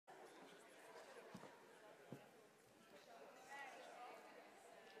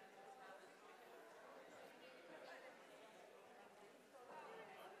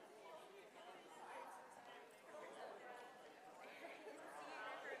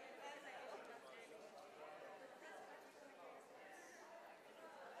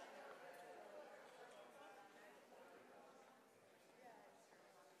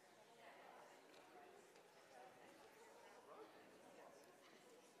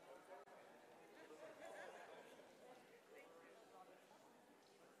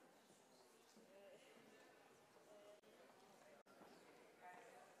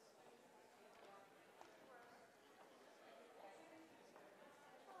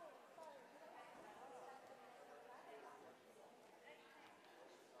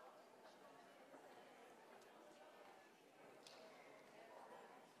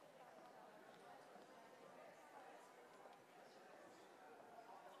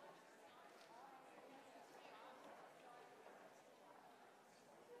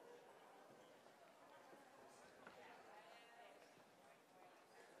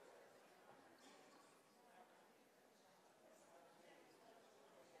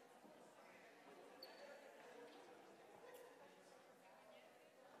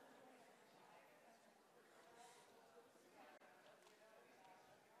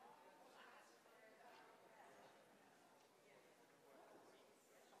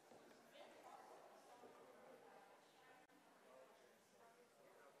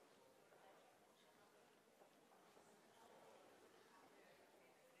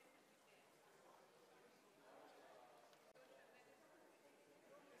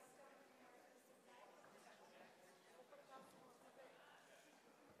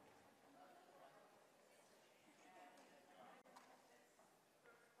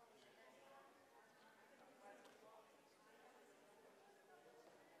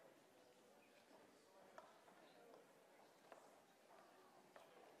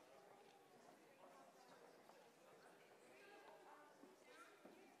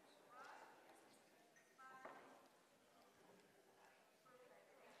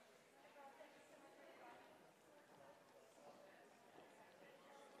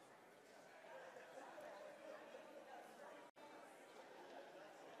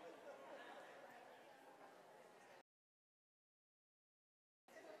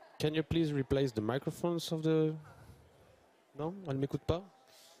Can you please replace the microphones of the... Non, elle m'écoute pas.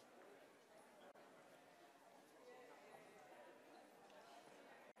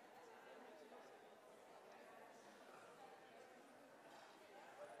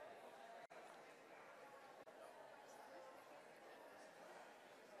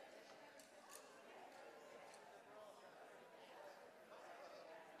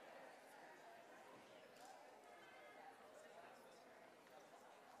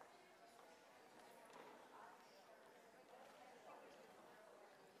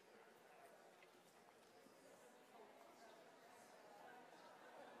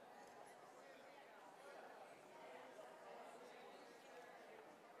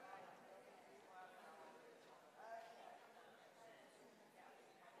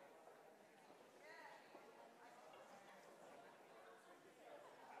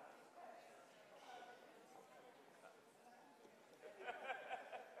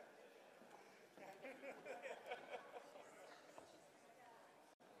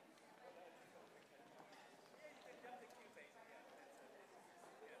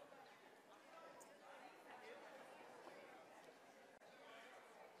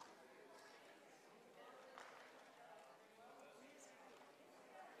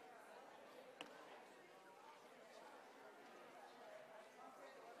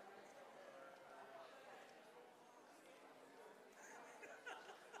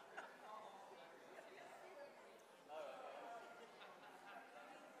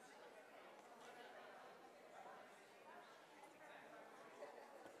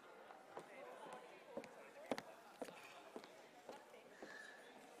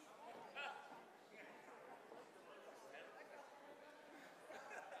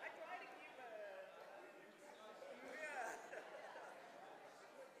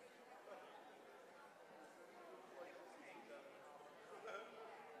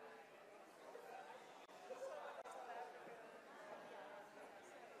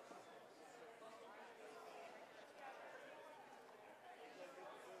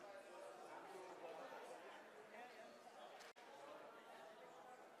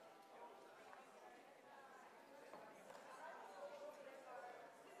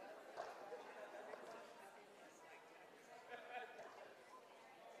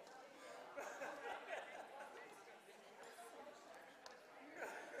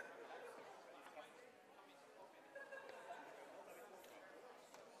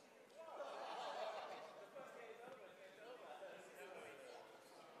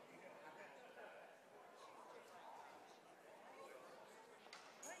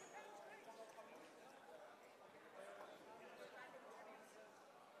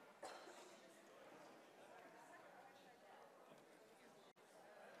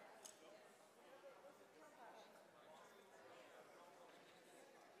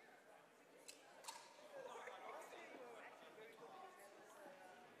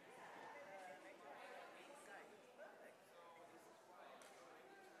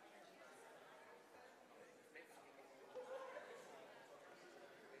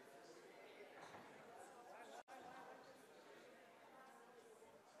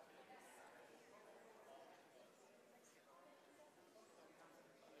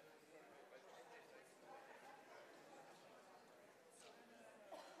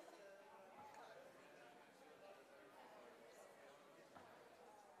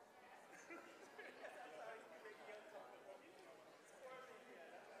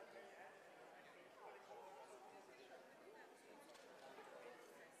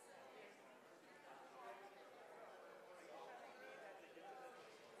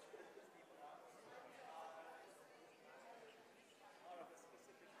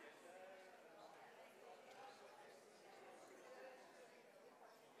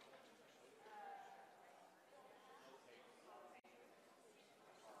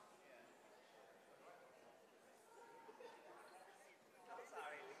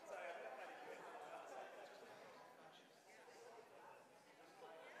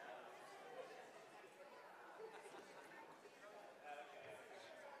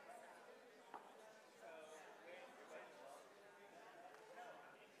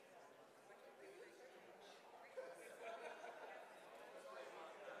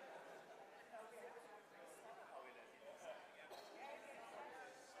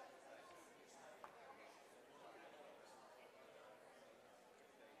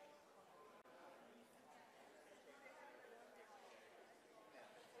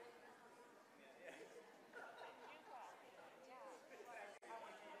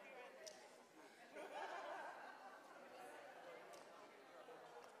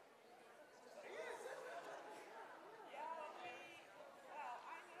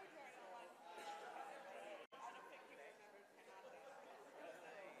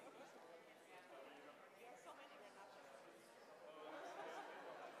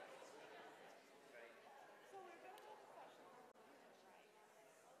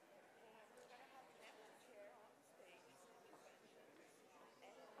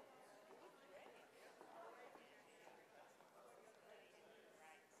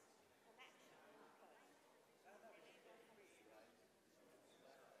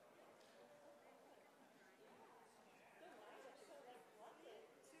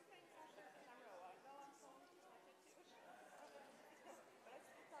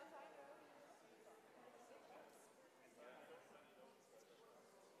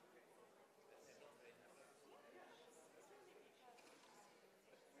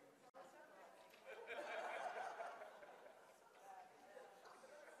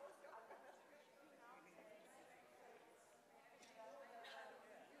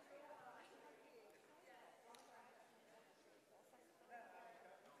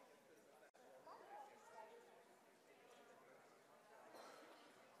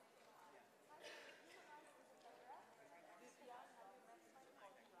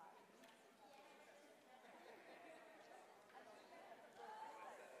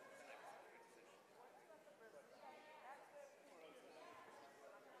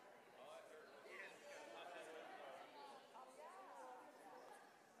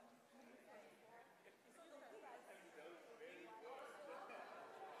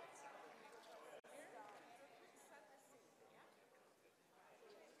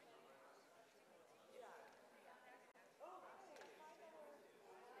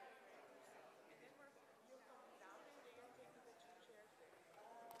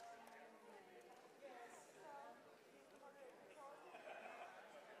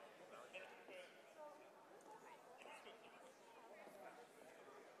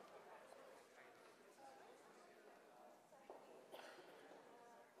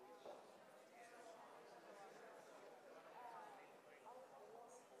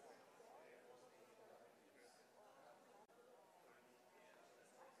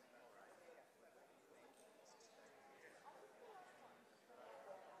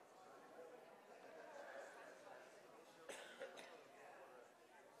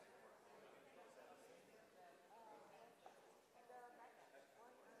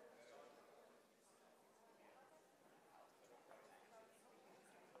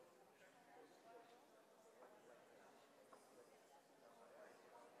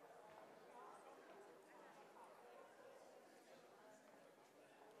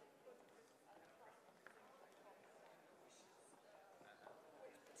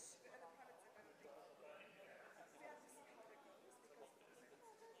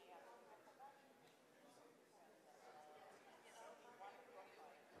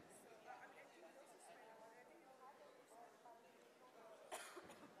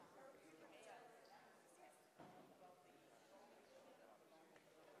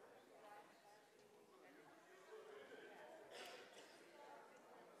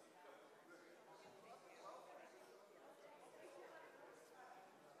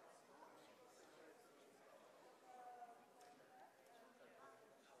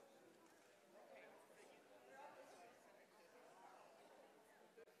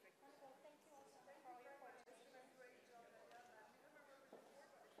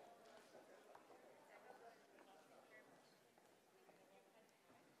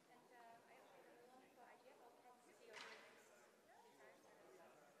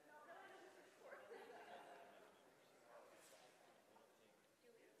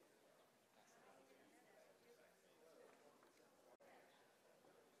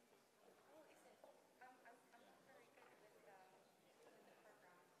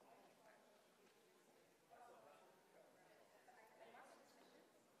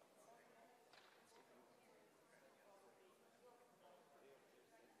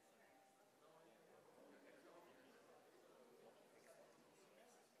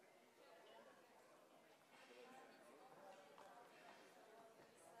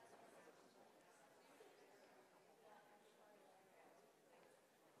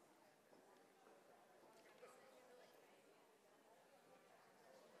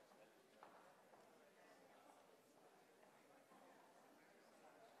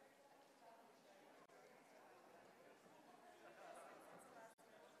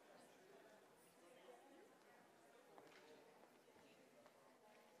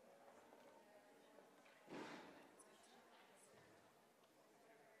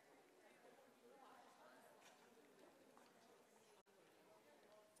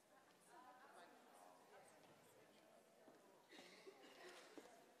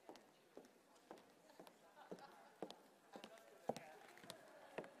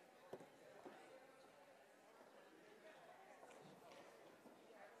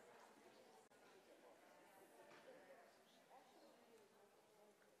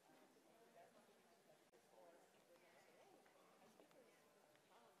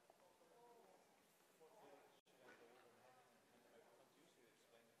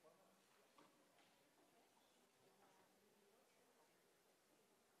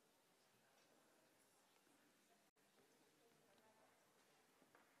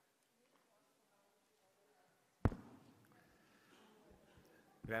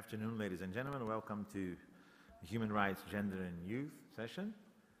 Good afternoon, ladies and gentlemen. Welcome to the Human Rights, Gender and Youth session.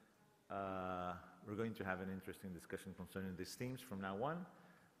 We're going to have an interesting discussion concerning these themes from now on.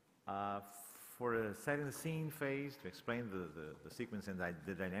 For setting the scene phase, to explain the sequence and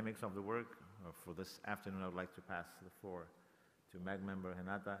the dynamics of the work, for this afternoon, I would like to pass the floor to MAG member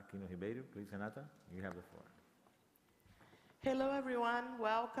Renata Aquino Ribeiro. Please, Renata, you have the floor. Hello, everyone.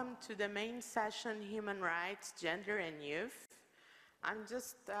 Welcome to the main session, Human Rights, Gender and Youth. I'm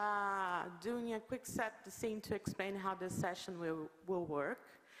just doing a quick set the scene to explain how this session will work.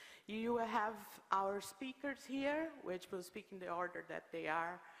 You will have our speakers here, which will speak in the order that they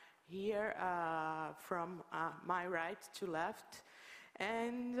are here, from my right to left.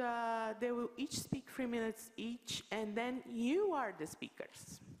 And they will each speak 3 minutes each, and then you are the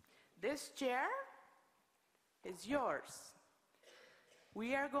speakers. This chair is yours.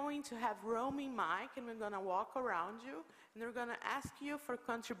 We are going to have roaming mic, and we're going to walk around you, and we're going to ask you for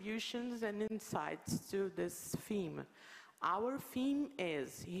contributions and insights to this theme. Our theme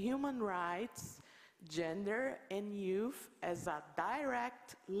is human rights, gender, and youth as a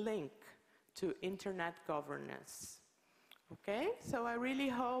direct link to internet governance. Okay? So I really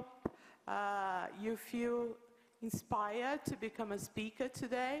hope you feel inspired to become a speaker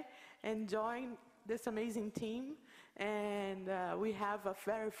today and join this amazing team, and we have a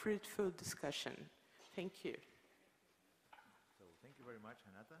very fruitful discussion. Thank you. So thank you very much,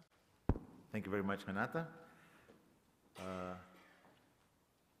 Renata. Thank you very much, Renata.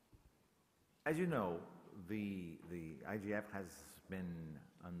 As you know, the IGF has been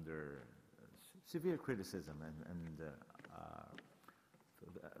under severe criticism and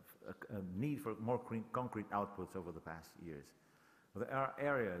a need for more concrete outputs over the past years. There are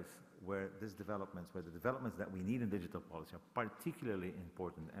areas where the developments that we need in digital policy are particularly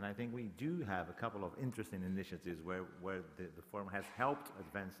important, and I think we do have a couple of interesting initiatives where the forum has helped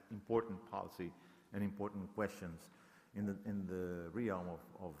advance important policy and important questions in the realm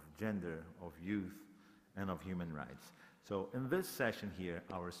of gender, of youth, and of human rights. So in this session here,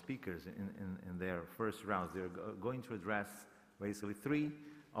 our speakers in their first rounds, they're going to address basically 3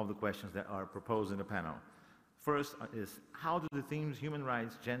 of the questions that are proposed in the panel. First is, how do the themes human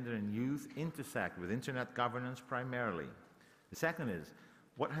rights, gender, and youth intersect with internet governance primarily? The second is,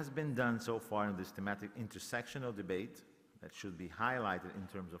 what has been done so far in this thematic intersectional debate that should be highlighted in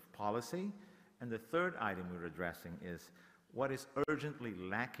terms of policy? And the third item we're addressing is, what is urgently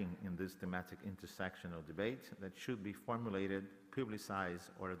lacking in this thematic intersectional debate that should be formulated,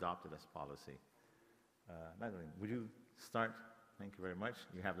 publicized, or adopted as policy? Madeline, would you start? Thank you very much.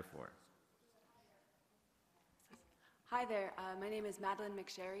 You have the floor. Hi there, my name is Madeline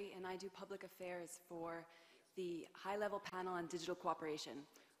McSherry, and I do public affairs for the High-Level Panel on Digital Cooperation,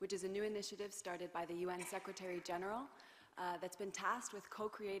 which is a new initiative started by the UN Secretary General that's been tasked with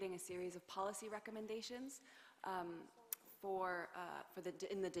co-creating a series of policy recommendations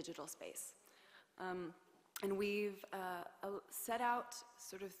in the digital space. And we've set out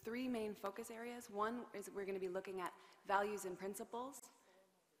sort of 3 main focus areas. One is we're going to be looking at values and principles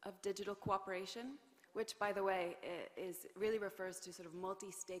of digital cooperation, which, by the way, really refers to sort of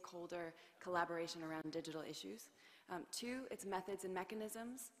multi-stakeholder collaboration around digital issues. 2, it's methods and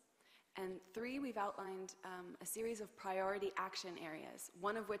mechanisms. And 3, we've outlined a series of priority action areas,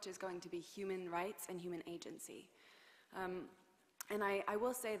 one of which is going to be human rights and human agency. And I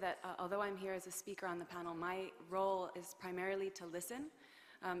will say that although I'm here as a speaker on the panel, my role is primarily to listen.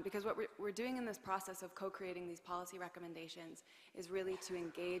 Because what we're doing in this process of co-creating these policy recommendations is really to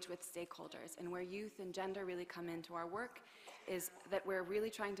engage with stakeholders. And where youth and gender really come into our work is that we're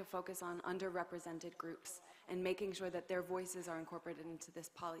really trying to focus on underrepresented groups and making sure that their voices are incorporated into this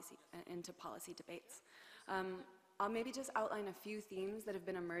policy debates. I'll maybe just outline a few themes that have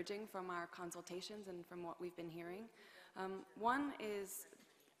been emerging from our consultations and from what we've been hearing. One is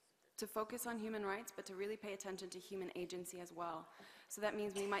to focus on human rights, but to really pay attention to human agency as well. So that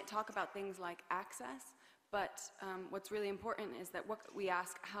means we might talk about things like access, but what's really important is that we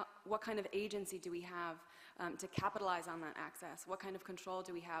ask, what kind of agency do we have to capitalize on that access? What kind of control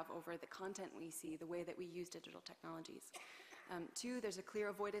do we have over the content we see, the way that we use digital technologies? 2, there's a clear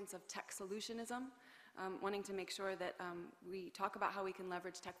avoidance of tech solutionism, wanting to make sure that we talk about how we can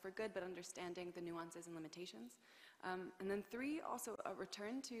leverage tech for good, but understanding the nuances and limitations. And then 3, also a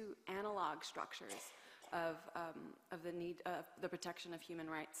return to analog structures of the need of the protection of human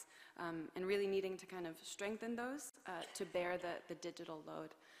rights, and really needing to kind of strengthen those to bear the digital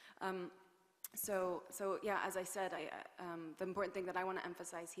load. So yeah, as I said, the important thing that I want to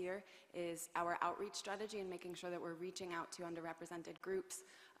emphasize here is our outreach strategy and making sure that we're reaching out to underrepresented groups,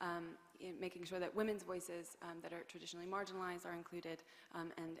 making sure that women's voices that are traditionally marginalized are included,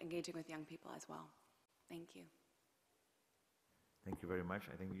 and engaging with young people as well. Thank you. Thank you very much.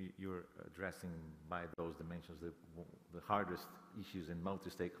 I think you're addressing by those dimensions the hardest issues in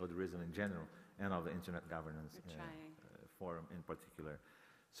multi-stakeholderism in general and of the Internet Governance Forum in particular.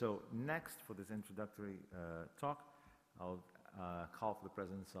 So next, for this introductory talk, I'll call for the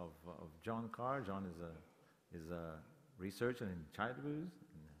presence of John Carr. John is a researcher in child abuse,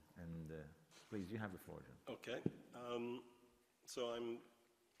 and please, you have the floor, John. Okay. So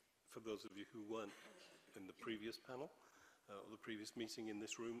for those of you who weren't in the previous panel, or the previous meeting in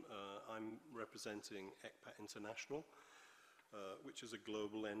this room, I'm representing ECPAT International, which is a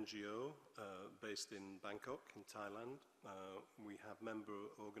global NGO based in Bangkok, in Thailand. We have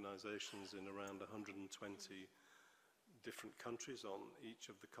member organizations in around 120 different countries on each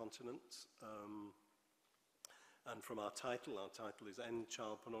of the continents. And from our title is End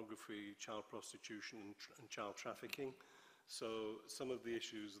Child Pornography, Child Prostitution and Child Trafficking. So some of the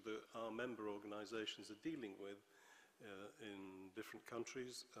issues that our member organizations are dealing with in different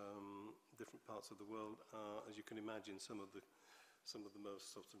countries, different parts of the world, are, as you can imagine, some of the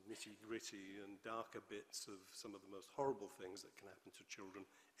most sort of nitty-gritty and darker bits of some of the most horrible things that can happen to children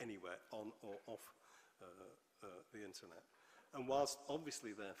anywhere, on or off the internet. And whilst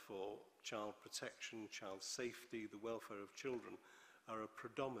obviously, therefore, child protection, child safety, the welfare of children are a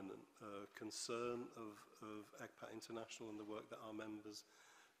predominant concern of ECPAT International and the work that our members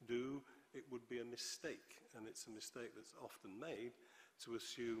do, it would be a mistake, and it's a mistake that's often made, to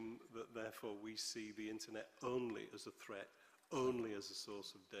assume that therefore we see the internet only as a threat, only as a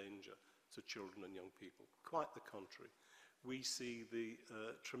source of danger to children and young people. Quite the contrary. We see the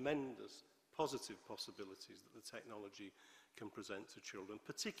tremendous positive possibilities that the technology can present to children,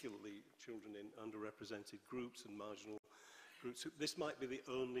 particularly children in underrepresented groups and marginal groups. This might be the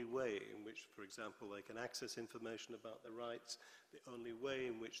only way in which, for example, they can access information about their rights, the only way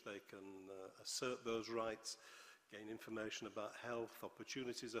in which they can assert those rights, gain information about health,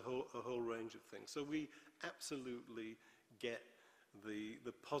 opportunities, a whole range of things. So we absolutely get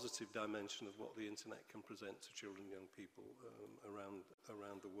the positive dimension of what the internet can present to children and young people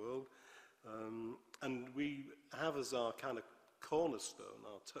around the world. And we have as our kind of cornerstone,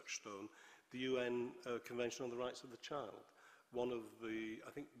 our touchstone, the UN Convention on the Rights of the Child. One of the,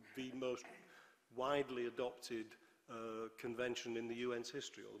 I think, the most widely adopted convention in the UN's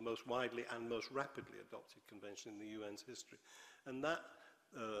history, or the most widely and most rapidly adopted convention in the UN's history. And that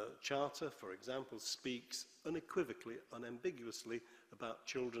charter, for example, speaks unequivocally, unambiguously about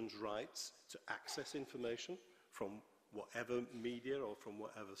children's rights to access information from whatever media or from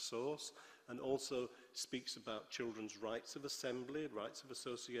whatever source, and also speaks about children's rights of assembly, rights of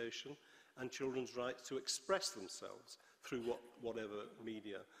association, and children's rights to express themselves through whatever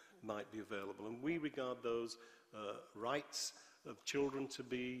media might be available. And we regard those rights of children to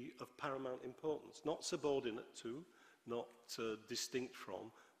be of paramount importance, not subordinate to, not distinct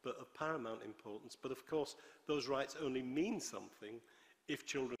from, but of paramount importance. But of course, those rights only mean something if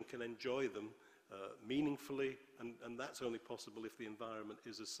children can enjoy them meaningfully, and that's only possible if the environment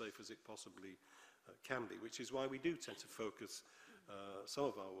is as safe as it possibly can be, which is why we do tend to focus some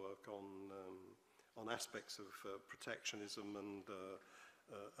of our work on aspects of protectionism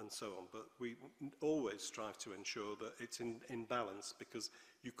and so on. But we always strive to ensure that it's in balance, because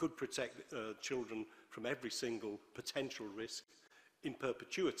you could protect children from every single potential risk in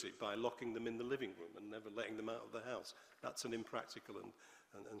perpetuity by locking them in the living room and never letting them out of the house. That's an impractical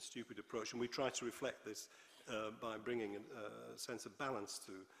and stupid approach, and we try to reflect this by bringing a sense of balance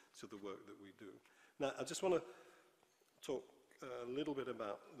to the work that we do. Now, I just want to talk a little bit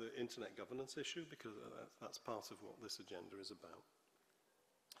about the internet governance issue, because that's part of what this agenda is about.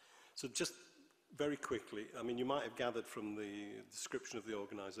 So just very quickly, I mean, you might have gathered from the description of the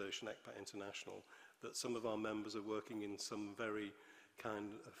organization, ECPAT International, that some of our members are working in some very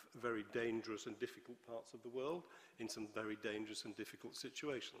dangerous and difficult parts of the world, in some very dangerous and difficult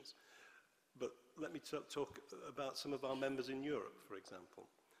situations. But let me talk about some of our members in Europe, for example.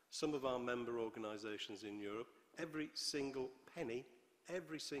 Some of our member organizations in Europe, every single penny,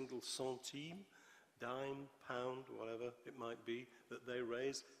 every single centime, dime, pound, whatever it might be, that they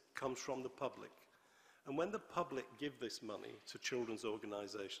raise comes from the public. And when the public give this money to children's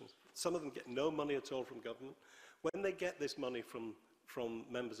organizations, some of them get no money at all from government. When they get this money from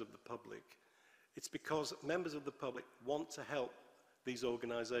members of the public, it's because members of the public want to help these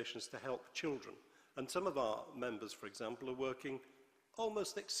organizations to help children. And some of our members, for example, are working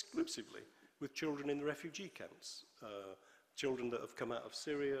almost exclusively with children in the refugee camps, children that have come out of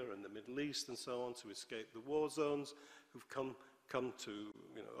Syria and the Middle East and so on to escape the war zones, who've come to,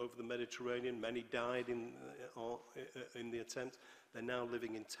 you know, over the Mediterranean. Many died in the attempt. They're now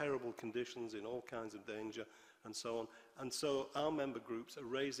living in terrible conditions, in all kinds of danger, and so on. And so our member groups are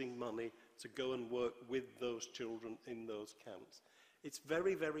raising money to go and work with those children in those camps. It's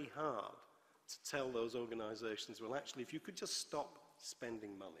very, very hard to tell those organizations, well, actually, if you could just stop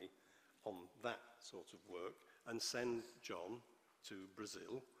spending money on that sort of work and send John to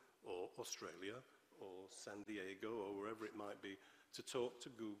Brazil or Australia or San Diego or wherever it might be to talk to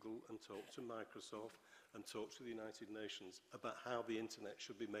Google and talk to Microsoft and talk to the United Nations about how the internet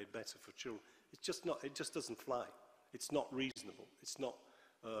should be made better for children. It's just not, it just doesn't fly. It's not reasonable. It's not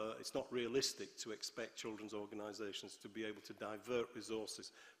realistic to expect children's organizations to be able to divert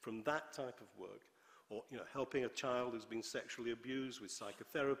resources from that type of work, or, you know, helping a child who's been sexually abused with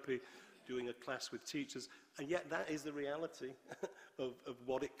psychotherapy, doing a class with teachers, and yet that is the reality of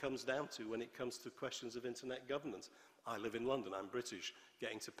what it comes down to when it comes to questions of internet governance. I live in London, I'm British.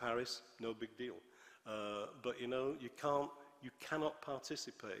 Getting to Paris, no big deal. But you know, you cannot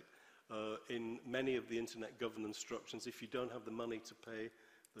participate in many of the internet governance structures if you don't have the money to pay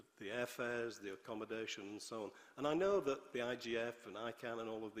the airfares, the accommodation, and so on. And I know that the IGF and ICANN and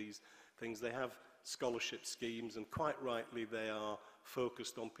all of these things, they have scholarship schemes, and quite rightly they are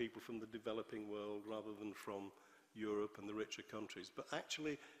focused on people from the developing world rather than from Europe and the richer countries. But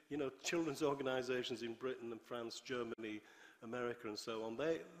actually, you know, children's organizations in Britain and France, Germany, America, and so on,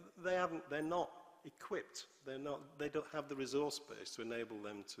 they're not equipped. They don't have the resource base to enable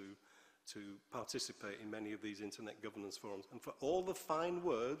them to participate in many of these internet governance forums. And for all the fine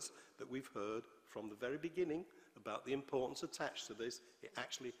words that we've heard from the very beginning about the importance attached to this, it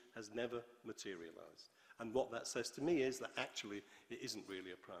actually has never materialized. And what that says to me is that actually it isn't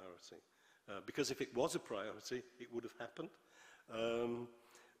really a priority. Because if it was a priority, it would have happened.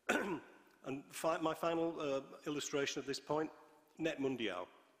 And my final illustration of this point, Net Mundial,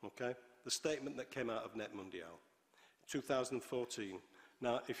 okay? The statement that came out of Net Mundial, 2014.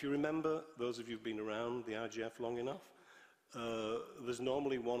 Now, if you remember, those of you who've been around the IGF long enough, there's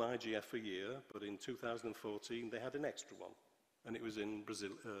normally one IGF a year, but in 2014 they had an extra one, and it was in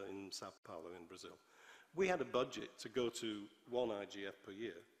Brazil, in Sao Paulo in Brazil. We had a budget to go to one IGF per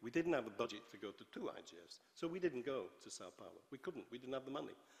year. We didn't have a budget to go to 2 IGFs, so we didn't go to Sao Paulo. We couldn't. We didn't have the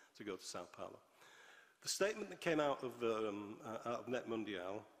money to go to Sao Paulo. The statement that came out of Net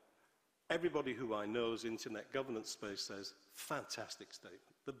Mundial, everybody who I know's internet governance space says, fantastic statement.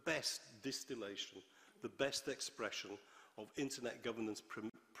 The best distillation, the best expression of internet governance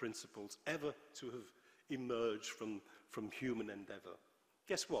principles ever to have emerged from human endeavor.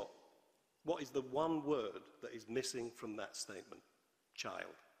 Guess what? What is the one word that is missing from that statement?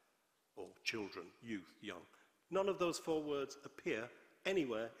 Child, or children, youth, young. None of those 4 words appear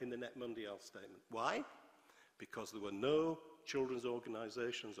anywhere in the Net Mundial statement. Why? Because there were no children's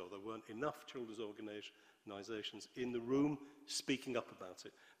organizations, or there weren't enough children's organizations in the room speaking up about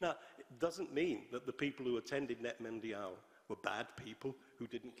it. Now, it doesn't mean that the people who attended Net Mundial were bad people who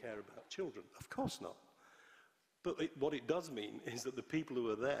didn't care about children. Of course not. But what it does mean is that the people who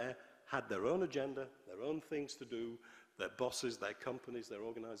were there had their own agenda, their own things to do, their bosses, their companies, their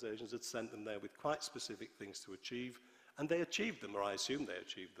organizations had sent them there with quite specific things to achieve, and they achieved them, or I assume they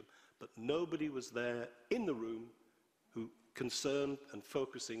achieved them, but nobody was there in the room who concerned and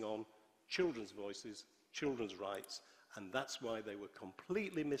focusing on children's voices, children's rights, and that's why they were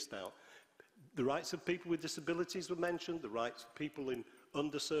completely missed out. The rights of people with disabilities were mentioned, the rights of people in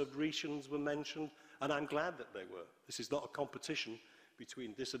underserved regions were mentioned, and I'm glad that they were. This is not a competition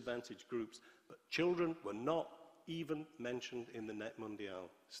between disadvantaged groups, but children were not even mentioned in the Net Mundial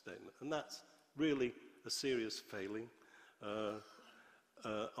statement, and that's really a serious failing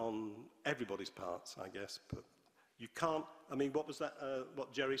on everybody's parts, I guess. But you can't, I mean, what was that,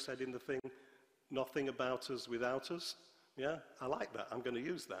 what Jerry said in the thing? Nothing about us without us. Yeah, I like that. I'm going to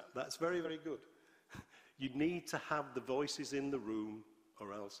use that. That's very, very good. You need to have the voices in the room,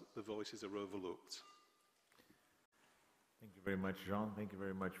 or else the voices are overlooked. Thank you very much, Jean. Thank you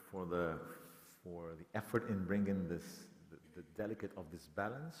very much for the effort in bringing this, the delicate of this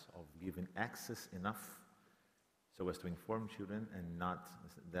balance of giving access enough so as to inform children, and not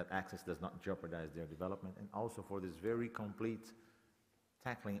that access does not jeopardize their development, and also for this very complete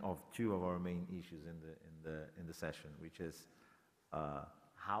tackling of 2 of our main issues in the session, which is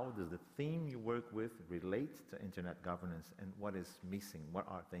how does the theme you work with relate to internet governance, and what is missing? What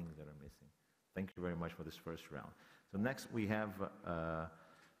are things that are missing? Thank you very much for this first round. So next we have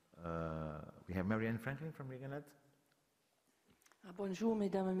Marianne Franklin from Reganet. Bonjour,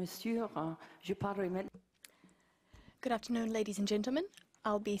 mesdames et messieurs. Je parlerai maintenant. Good afternoon, ladies and gentlemen.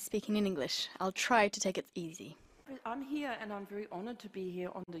 I'll be speaking in English. I'll try to take it easy. I'm here and I'm very honored to be here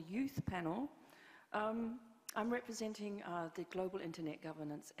on the youth panel. I'm representing the Global Internet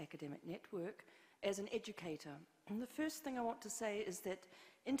Governance Academic Network as an educator. And the first thing I want to say is that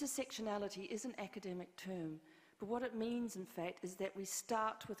intersectionality is an academic term, but what it means, in fact, is that we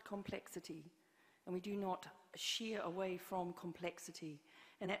start with complexity and we do not sheer away from complexity.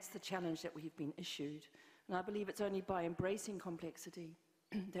 And that's the challenge that we've been issued. And I believe it's only by embracing complexity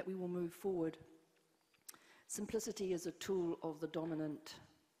that we will move forward. Simplicity is a tool of the dominant.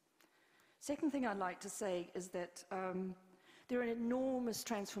 Second thing I'd like to say is that there are enormous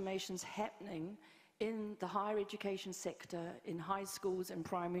transformations happening in the higher education sector, in high schools and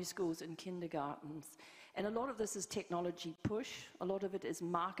primary schools and kindergartens. And a lot of this is technology push, a lot of it is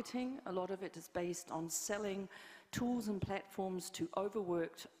marketing, a lot of it is based on selling tools and platforms to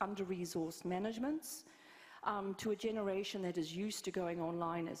overworked, under-resourced managements, to a generation that is used to going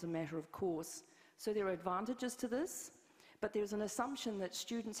online as a matter of course. So there are advantages to this, but there's an assumption that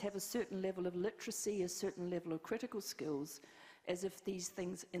students have a certain level of literacy, a certain level of critical skills, as if these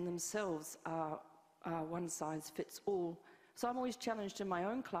things in themselves are one size fits all. So I'm always challenged in my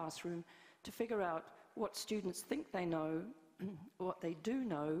own classroom to figure out what students think they know, what they do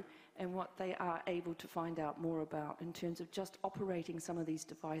know, and what they are able to find out more about in terms of just operating some of these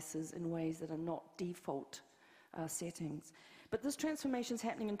devices in ways that are not default settings. But this transformation is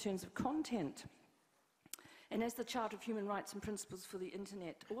happening in terms of content. And as the Charter of Human Rights and Principles for the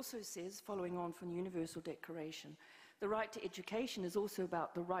Internet also says, following on from the Universal Declaration, the right to education is also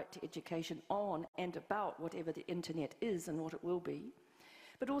about the right to education on and about whatever the Internet is and what it will be.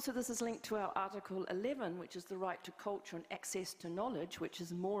 But also this is linked to our Article 11, which is the right to culture and access to knowledge, which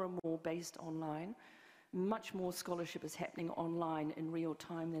is more and more based online. Much more scholarship is happening online in real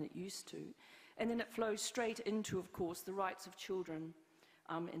time than it used to. And then it flows straight into, of course, the rights of children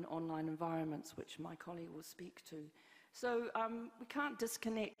in online environments, which my colleague will speak to. So we can't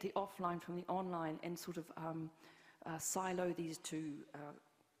disconnect the offline from the online and sort of silo these two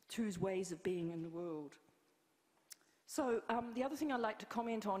ways of being in the world. So the other thing I'd like to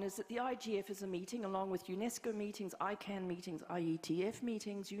comment on is that the IGF is a meeting, along with UNESCO meetings, ICANN meetings, IETF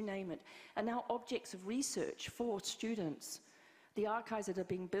meetings, you name it, are now objects of research for students. The archives that are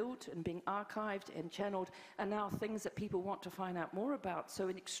being built and being archived and channeled are now things that people want to find out more about. So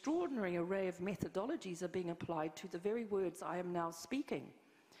an extraordinary array of methodologies are being applied to the very words I am now speaking,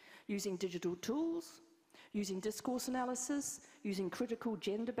 using digital tools, using discourse analysis, using critical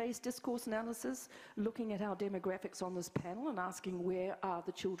gender-based discourse analysis, looking at our demographics on this panel and asking where are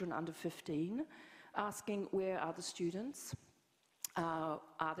the children under 15, asking where are the students, are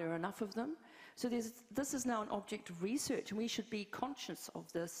there enough of them? So this is now an object of research, and we should be conscious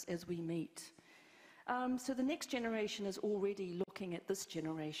of this as we meet. So the next generation is already looking at this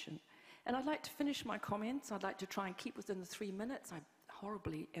generation. And I'd like to finish my comments. I'd like to try and keep within the 3 minutes. I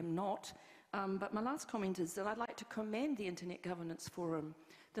horribly am not. But my last comment is that I'd like to commend the Internet Governance Forum,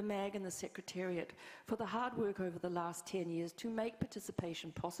 the MAG and the Secretariat for the hard work over the last 10 years to make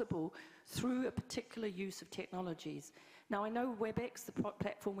participation possible through a particular use of technologies. Now, I know WebEx, the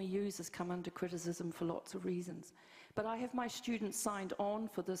platform we use, has come under criticism for lots of reasons, but I have my students signed on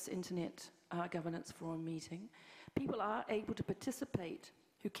for this Internet Governance Forum meeting. People are able to participate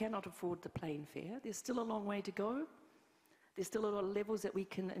who cannot afford the plane fare. There's still a long way to go. There's still a lot of levels that we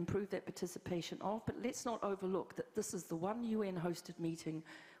can improve that participation of, but let's not overlook that this is the one UN-hosted meeting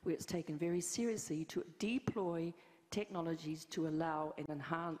where it's taken very seriously to deploy technologies to allow and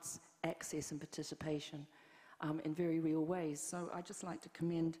enhance access and participation in very real ways. So I'd just like to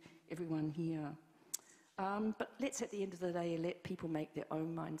commend everyone here. But let's, at the end of the day, let people make their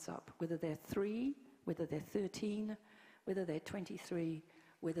own minds up, whether they're 3, whether they're 13, whether they're 23,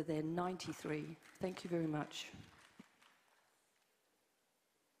 whether they're 93. Thank you very much.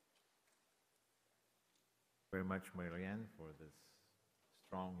 Very much, Marianne, for this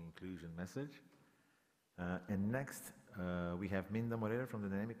strong inclusion message. And next, we have Minda Moreira from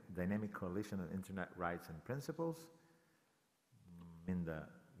the Dynamic Coalition on Internet Rights and Principles. Minda,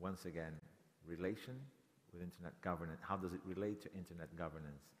 once again, relation with Internet governance. How does it relate to Internet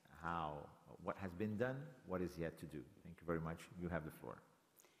governance? What has been done? What is yet to do? Thank you very much. You have the floor.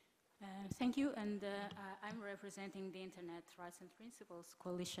 Thank you, and I'm representing the Internet Rights and Principles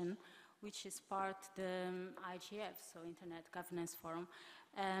Coalition, which is part of the IGF, so Internet Governance Forum.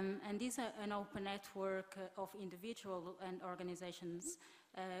 And this is an open network of individuals and organizations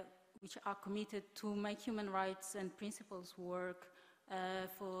which are committed to make human rights and principles work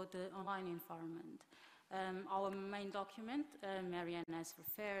for the online environment. Our main document, Marianne has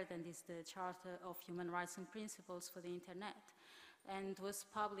referred, and is the Charter of Human Rights and Principles for the Internet, and was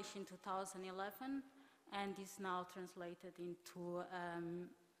published in 2011 and is now translated into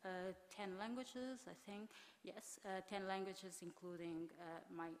 10 languages, I think. Yes, 10 languages, including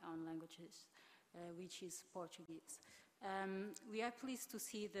my own languages, which is Portuguese. We are pleased to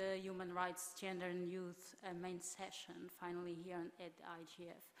see the Human Rights, Gender and Youth main session finally here at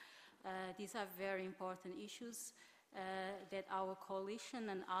IGF. These are very important issues that our coalition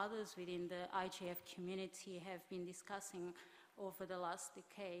and others within the IGF community have been discussing over the last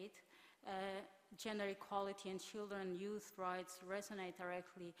decade. Gender equality and children and youth rights resonate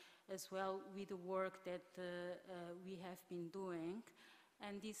directly as well with the work that we have been doing.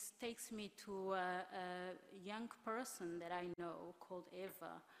 And this takes me to a young person that I know called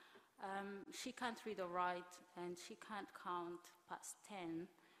Eva. She can't read or write, and she can't count past 10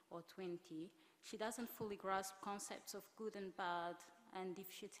 or 20. She doesn't fully grasp concepts of good and bad, and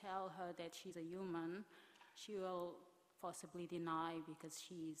if you tell her that she's a human, she will possibly deny because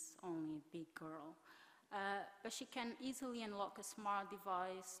she's only a big girl. But she can easily unlock a smart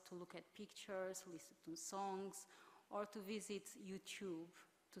device to look at pictures, listen to songs, or to visit YouTube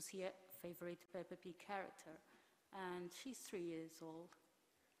to see a favorite Peppa Pig character. And she's 3 years old.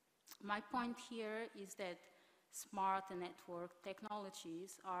 My point here is that smart and network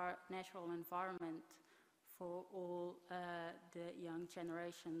technologies are natural environment for all the young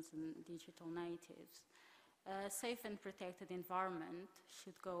generations and digital natives. A safe and protected environment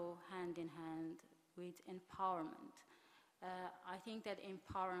should go hand in hand with empowerment. I think that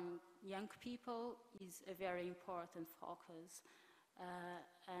empowering young people is a very important focus,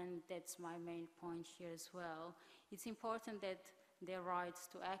 and that's my main point here as well. It's important that their rights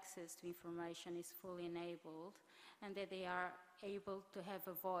to access to information is fully enabled, and that they are able to have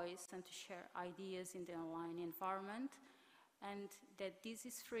a voice and to share ideas in the online environment, and that this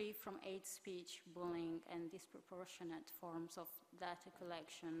is free from hate speech, bullying, and disproportionate forms of data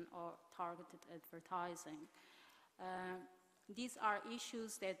collection or targeted advertising. These are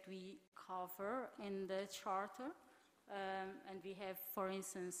issues that we cover in the Charter, and we have, for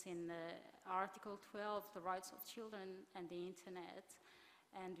instance, in Article 12, the rights of children and the Internet,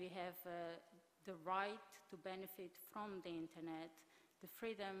 and we have the right to benefit from the Internet, the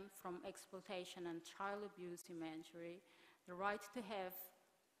freedom from exploitation and child abuse imagery, the right to have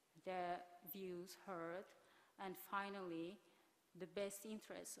their views heard, and finally, the best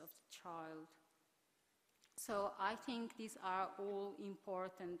interests of the child. So I think these are all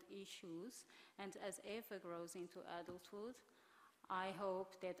important issues, and as Eva grows into adulthood, I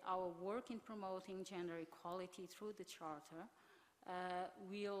hope that our work in promoting gender equality through the Charter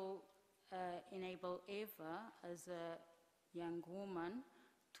will enable Eva, as a young woman,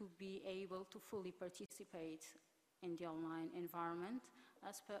 to be able to fully participate in the online environment,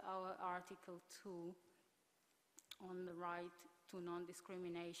 as per our Article 2 on the right to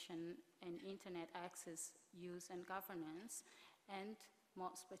non-discrimination and Internet access, use and governance, and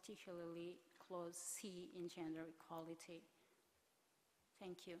most particularly Clause C in gender equality.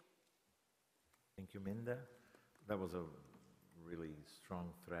 Thank you. Thank you, Minda. That was a really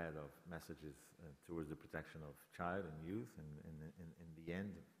strong thread of messages towards the protection of child and youth, and in the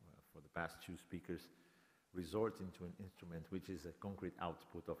end, for the past two speakers, resort into an instrument which is a concrete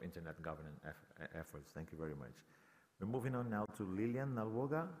output of Internet governance efforts. Thank you very much. We're moving on now to Lilian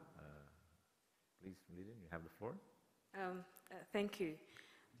Nalwoga. Please, Lilian, you have the floor. Thank you.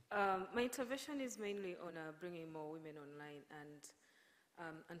 My intervention is mainly on bringing more women online,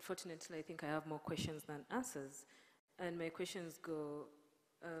 and unfortunately, I think I have more questions than answers. And my questions go,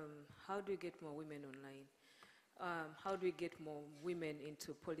 how do we get more women online? How do we get more women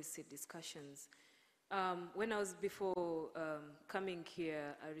into policy discussions? When I was before coming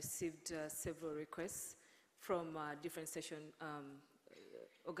here, I received several requests from different session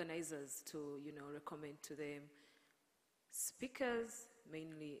organizers to, recommend to them speakers,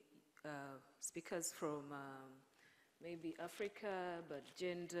 mainly speakers from maybe Africa, but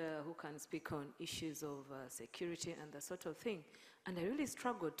gender, who can speak on issues of security and that sort of thing. And I really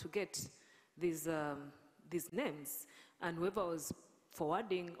struggled to get these names, and whoever was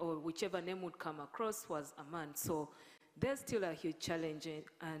forwarding or whichever name would come across was a man. So there's still a huge challenge,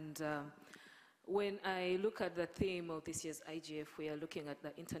 and when I look at the theme of this year's IGF, we are looking at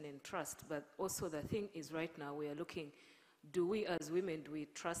the internet trust, but also the thing is right now we are looking, do we as women, do we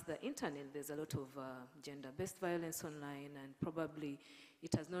trust the internet? There's a lot of gender-based violence online, and probably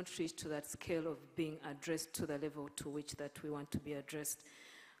it has not reached to that scale of being addressed to the level to which that we want to be addressed.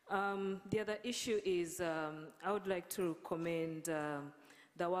 The other issue is I would like to commend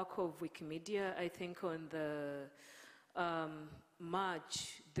the the work of Wikimedia. I think on the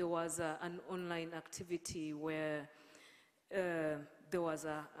March, there was an online activity where there was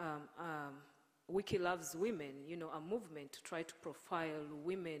a Wiki Loves Women, you know, a movement to try to profile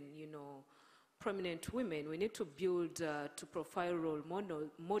women, you know, prominent women. We need to build to profile role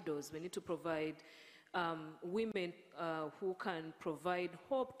models. We need to provide women who can provide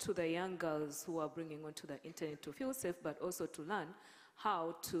hope to the young girls who are bringing onto the internet to feel safe, but also to learn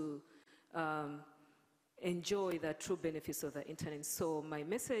how to enjoy the true benefits of the internet. So my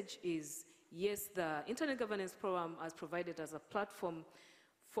message is, yes, the Internet Governance Program has provided as a platform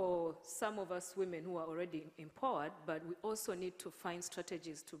for some of us women who are already empowered, but we also need to find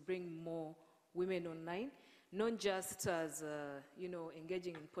strategies to bring more women online, not just as, you know,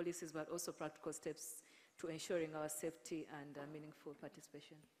 engaging in policies, but also practical steps to ensuring our safety and meaningful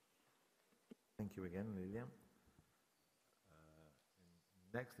participation. Thank you again, Lilian.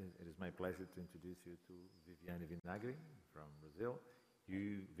 Next, it is my pleasure to introduce you to Viviane Vinagre from Brazil.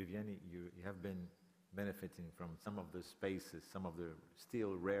 Viviane, you have been benefiting from some of the spaces, some of the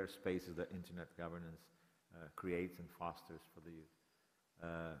still rare spaces that internet governance creates and fosters for the youth.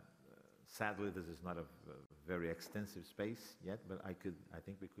 Sadly, this is not a very extensive space yet, but I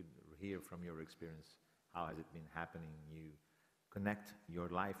think we could hear from your experience, how has it been happening? You connect your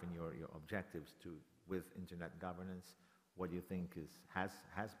life and your objectives with internet governance. What do you think has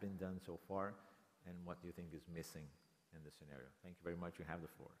been done so far, and what do you think is missing in the scenario? Thank you very much. You have the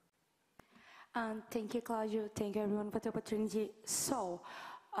floor. Thank you, Claudio. Thank you, everyone, for the opportunity. So,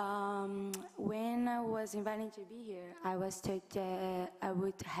 when I was invited to be here, I was told I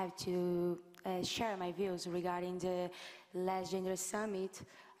would have to share my views regarding the last Gender Summit,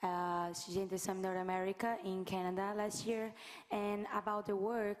 Gender Summit North America in Canada last year, and about the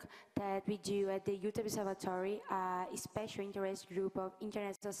work that we do at the Youth Observatory, a special interest group of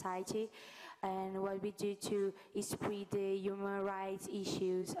Internet Society, and what we do to spread the human rights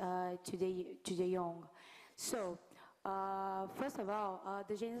issues to the young. So, first of all,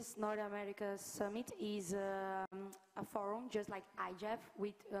 the Gender North America Summit is a forum just like IGF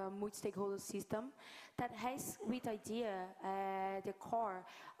with a multi-stakeholder system that has with idea the core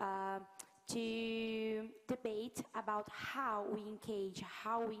to debate about how we engage,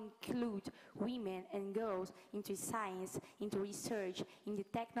 how we include women and girls into science, into research, in the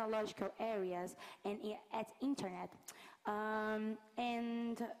technological areas, and at internet.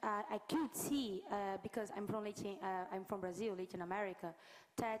 And I could see, because I'm from Brazil, Latin America,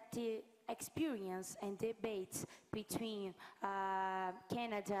 that the experience and debates between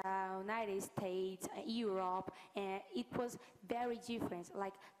Canada, United States, Europe, it was very different.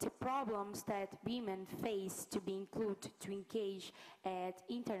 Like the problems that women face to be included, to engage at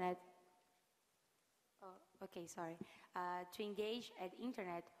internet. Oh, okay, sorry. To engage at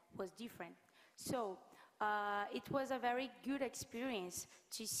internet was different. So it was a very good experience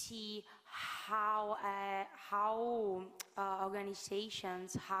to see how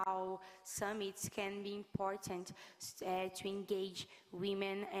organizations, how summits can be important to engage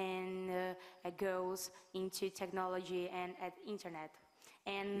women and girls into technology and at internet.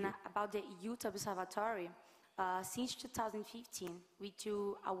 And about the Youth Observatory, since 2015, we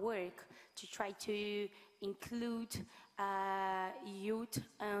do a work to try to include youth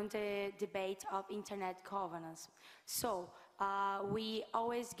on the debate of internet governance. So we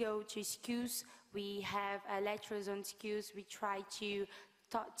always go to schools, we have lectures on schools, we try to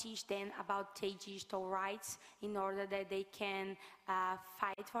teach them about their digital rights in order that they can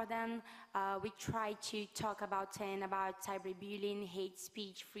fight for them. We try to talk about cyberbullying, hate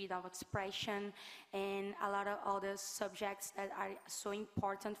speech, freedom of expression, and a lot of other subjects that are so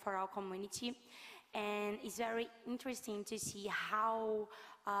important for our community. And it's very interesting to see how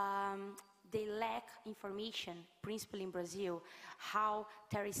they lack information, principally in Brazil, how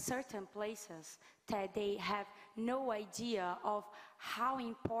there is certain places that they have no idea of how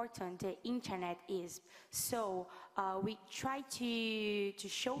important the internet is. So we try to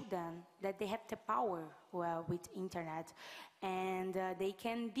show them that they have the power with internet, and they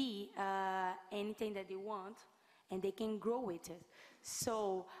can be anything that they want, and they can grow with it.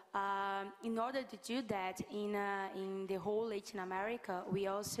 So in order to do that in the whole Latin America, we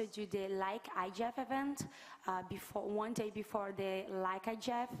also do the Like IGF event one day before the Like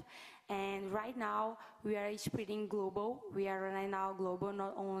IGF. And right now we are spreading global. We are right now global,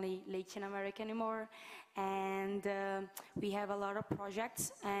 not only Latin America anymore. And we have a lot of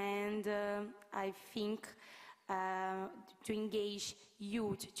projects, and I think to engage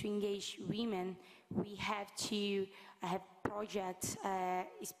youth, to engage women, we have to have projects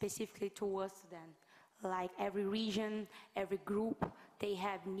specifically towards them, like every region, every group, they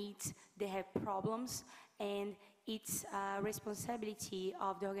have needs, they have problems, and it's a responsibility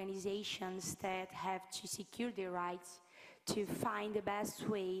of the organizations that have to secure their rights to find the best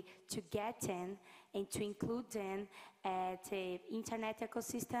way to get them and to include them at the internet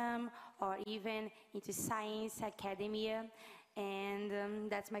ecosystem or even into science, academia, and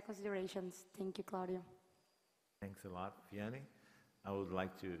that's my considerations. Thank you, Claudia. Thanks a lot, Fiani. I would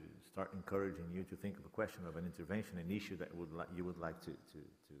like to start encouraging you to think of a question of an intervention, an issue that you would like to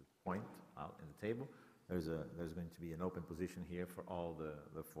point out in the table. There's going to be an open position here for all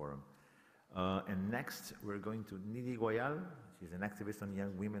the forum. And next, we're going to Nidhi Goyal. She's an activist on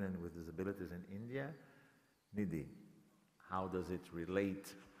young women and with disabilities in India. Nidhi, how does it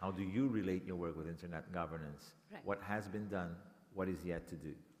relate? How do you relate your work with internet governance? Right. What has been done? What is yet to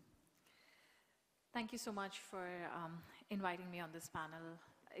do? Thank you so much for inviting me on this panel.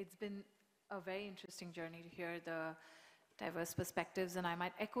 It's been a very interesting journey to hear the diverse perspectives, and I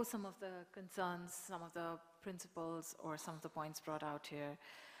might echo some of the concerns, some of the principles, or some of the points brought out here.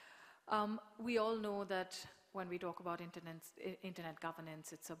 We all know that when we talk about internet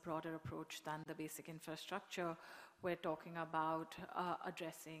governance, it's a broader approach than the basic infrastructure. We're talking about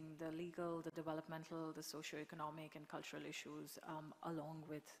addressing the legal, the developmental, the socio-economic and cultural issues along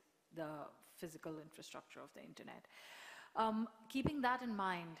with the physical infrastructure of the internet. Keeping that in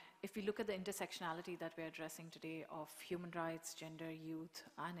mind, if we look at the intersectionality that we're addressing today of human rights, gender, youth,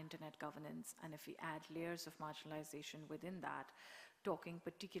 and internet governance, and if we add layers of marginalization within that, talking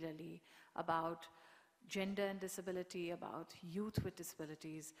particularly about gender and disability, about youth with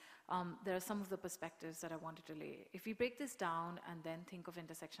disabilities, there are some of the perspectives that I wanted to lay. If we break this down and then think of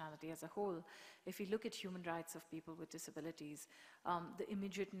intersectionality as a whole, if we look at human rights of people with disabilities, the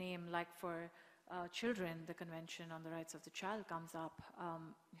immediate name, like for children, the Convention on the Rights of the Child comes up.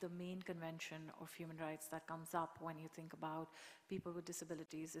 The main convention of human rights that comes up when you think about people with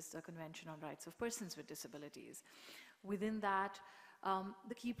disabilities is the Convention on Rights of Persons with Disabilities. Within that,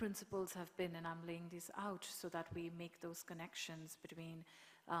 the key principles have been, and I'm laying this out so that we make those connections between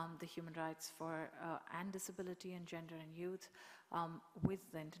the human rights for and disability and gender and youth with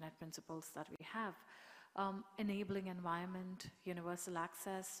the internet principles that we have. Enabling environment, universal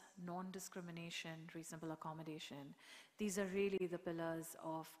access, non-discrimination, reasonable accommodation. These are really the pillars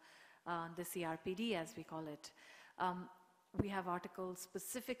of the CRPD, as we call it. We have articles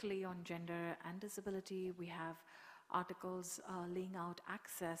specifically on gender and disability. We have articles laying out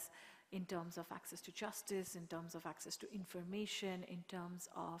access in terms of access to justice, in terms of access to information, in terms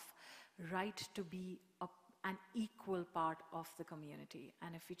of right to be an equal part of the community.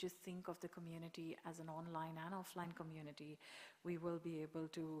 And if we just think of the community as an online and offline community, we will be able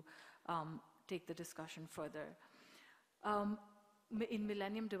to take the discussion further. In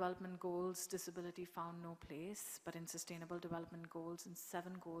Millennium Development Goals, disability found no place, but in Sustainable Development Goals, in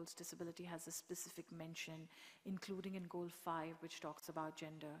 7 goals, disability has a specific mention, including in Goal 5, which talks about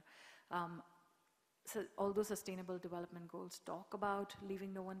gender. So although Sustainable Development Goals talk about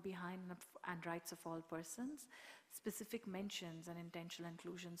leaving no one behind and rights of all persons, specific mentions and intentional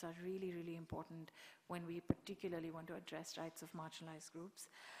inclusions are really, really important when we particularly want to address rights of marginalized groups.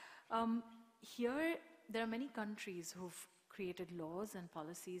 Here, there are many countries who've created laws and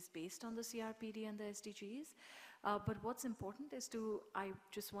policies based on the CRPD and the SDGs. But what's important is I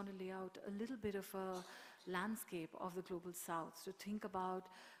just want to lay out a little bit of a landscape of the Global South to think about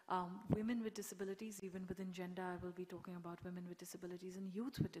women with disabilities. Even within gender, I will be talking about women with disabilities and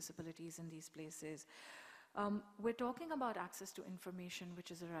youth with disabilities in these places. We're talking about access to information,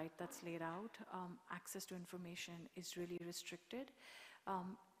 which is a right that's laid out. Access to information is really restricted.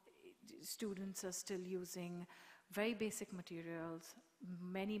 Students are still using very basic materials.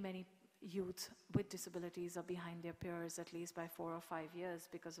 Many youth with disabilities are behind their peers at least by 4 or 5 years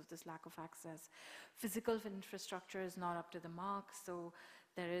because of this lack of access. Physical infrastructure is not up to the mark, so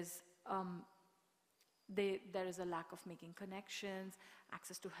there is a lack of making connections.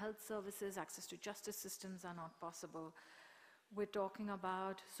 Access to health services, access to justice systems are not possible. We're talking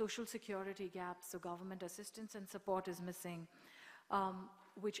about social security gaps, so government assistance and support is missing,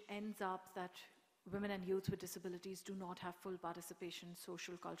 which ends up that women and youth with disabilities do not have full participation in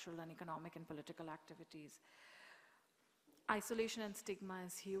social, cultural, and economic and political activities. Isolation and stigma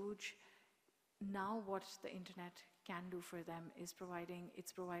is huge. Now what the internet can do for them is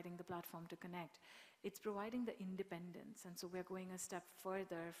it's providing the platform to connect. It's providing the independence, and so we're going a step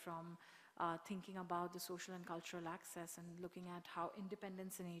further from thinking about the social and cultural access and looking at how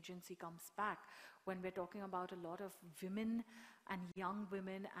independence and agency comes back when we're talking about a lot of women and young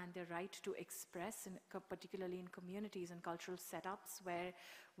women and their right to express, particularly in communities and cultural setups where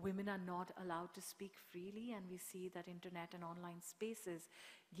women are not allowed to speak freely, and we see that internet and online spaces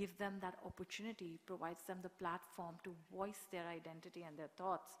give them that opportunity, provides them the platform to voice their identity and their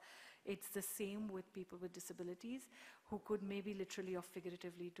thoughts. It's the same with people with disabilities who could maybe literally or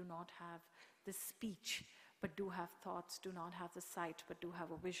figuratively do not have the speech, but do have thoughts, do not have the sight, but do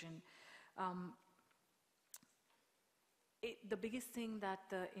have a vision. The biggest thing that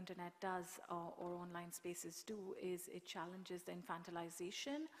the internet does or online spaces do is it challenges the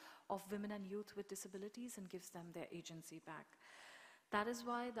infantilization of women and youth with disabilities and gives them their agency back. That is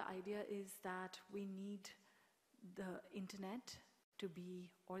why the idea is that we need the internet to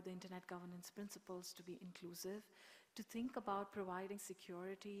be, or the internet governance principles to be inclusive, to think about providing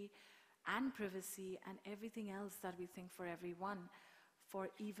security and privacy and everything else that we think for everyone, for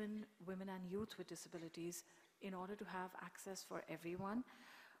even women and youth with disabilities, in order to have access for everyone.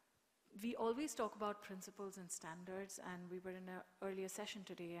 We always talk about principles and standards, and we were in an earlier session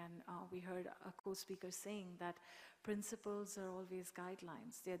today, and we heard a co-speaker saying that principles are always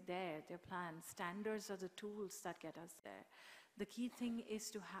guidelines. They're there, they're plans. Standards are the tools that get us there. The key thing is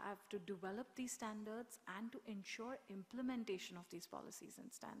to develop these standards and to ensure implementation of these policies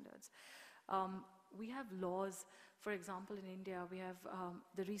and standards. We have laws, for example, in India, we have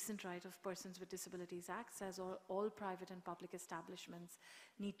the recent Right of Persons with Disabilities Act says all private and public establishments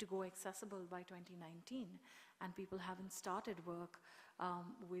need to go accessible by 2019, and people haven't started work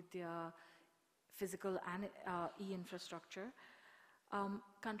with their physical and e-infrastructure.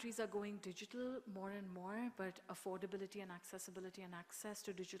 Countries are going digital more and more, but affordability and accessibility and access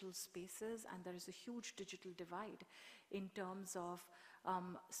to digital spaces, and there is a huge digital divide in terms of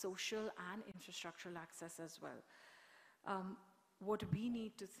social and infrastructural access as well. What we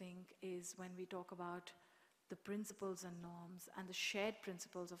need to think is, when we talk about the principles and norms and the shared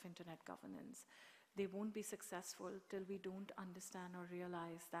principles of internet governance, they won't be successful till we don't understand or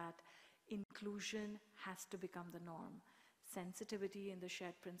realize that inclusion has to become the norm. Sensitivity in the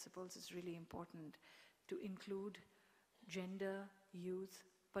shared principles is really important to include gender, youth,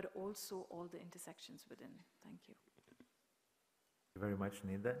 but also all the intersections within. Thank you. Thank you very much,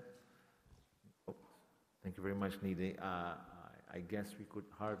 Nida. Oh, thank you very much, Nida. I guess we could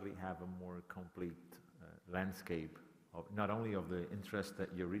hardly have a more complete landscape of not only of the interest that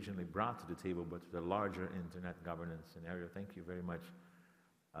you originally brought to the table, but to the larger internet governance scenario. Thank you very much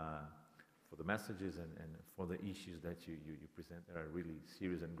for the messages and for the issues that you present that are really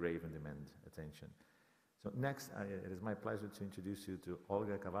serious and grave and demand attention. So next, it is my pleasure to introduce you to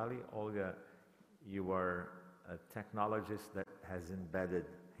Olga Cavalli. Olga, you are a technologist that has embedded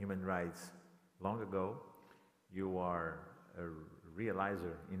human rights long ago. You are a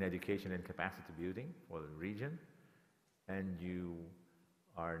realizer in education and capacity building for the region, and you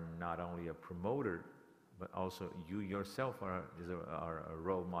are not only a promoter, but also you yourself are a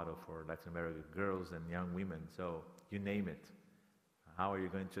role model for Latin American girls and young women. So you name it. How are you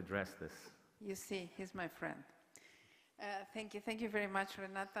going to address this? You see, he's my friend. Thank you. Thank you very much,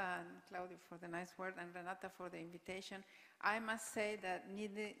 Renata and Claudio, for the nice word, and Renata for the invitation. I must say that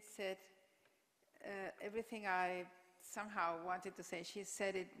Nida said everything I somehow wanted to say. She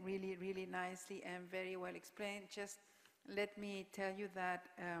said it really, really nicely and very well explained. Just let me tell you that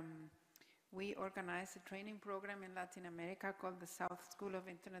we organized a training program in Latin America called the South School of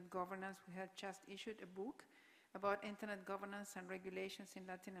Internet Governance. We had just issued a book about internet governance and regulations in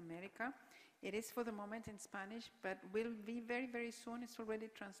Latin America. It is for the moment in Spanish, but will be very, very soon. It's already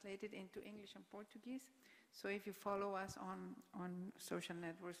translated into English and Portuguese. So if you follow us on social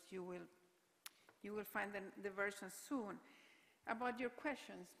networks, you will find the version soon. About your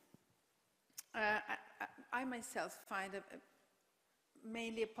questions, I myself find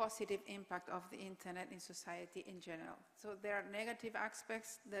mainly a positive impact of the internet in society in general. So there are negative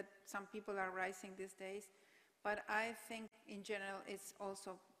aspects that some people are raising these days, but I think in general it's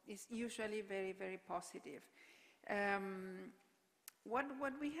usually very, very positive. What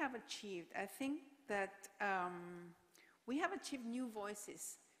we have achieved, I think that we have achieved new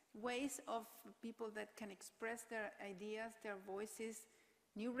voices, ways of people that can express their ideas, their voices,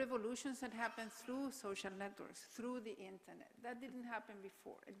 new revolutions that happen through social networks, through the internet. That didn't happen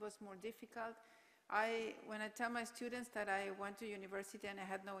before. It was more difficult. When I tell my students that I went to university and I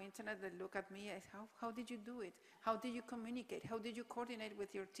had no internet, they look at me as, how did you do it? How did you communicate? How did you coordinate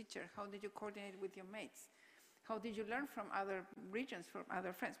with your teacher? How did you coordinate with your mates? How did you learn from other regions, from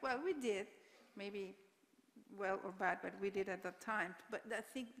other friends? Well, we did, maybe well or bad, but we did at that time. But I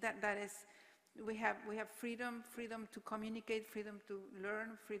think that is, we have freedom to communicate, freedom to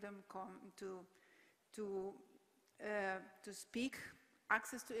learn, freedom to to speak,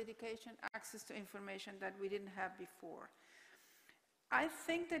 access to education, access to information that we didn't have before. I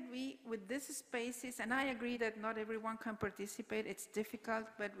think that we, with these spaces, and I agree that not everyone can participate, it's difficult,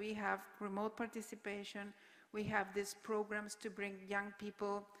 but we have remote participation, we have these programs to bring young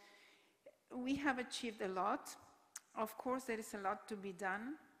people. We have achieved a lot. Of course, there is a lot to be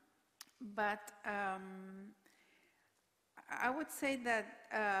done, but I would say that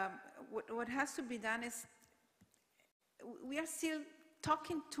what has to be done is, we are still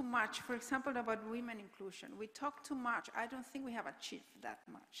talking too much, for example, about women inclusion. We talk too much. I don't think we have achieved that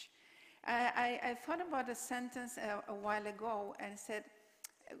much. I thought about a sentence a while ago and said,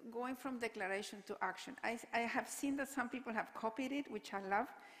 going from declaration to action. I have seen that some people have copied it, which I love.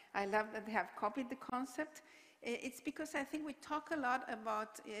 I love that they have copied the concept. It's because I think we talk a lot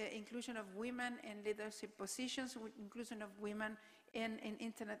about inclusion of women in leadership positions, inclusion of women in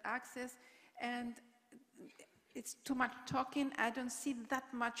internet access, and it's too much talking. I don't see that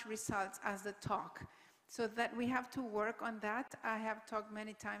much results as the talk. So that we have to work on that. I have talked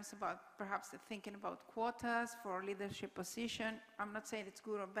many times about perhaps thinking about quotas for leadership position. I'm not saying it's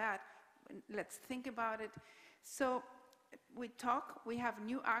good or bad. Let's think about it. So we talk, we have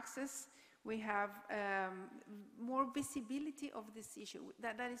new access, we have more visibility of this issue.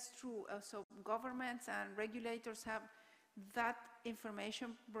 That is true. So governments and regulators have that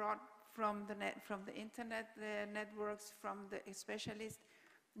information brought from the internet, the networks, from the specialists.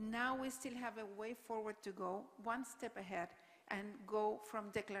 Now we still have a way forward to go, one step ahead, and go from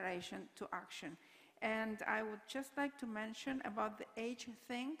declaration to action. And I would just like to mention about the age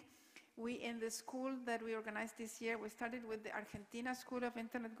thing. We, in the school that we organized this year, we started with the Argentina School of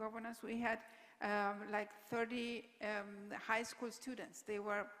Internet Governance. We had like 30 high school students. They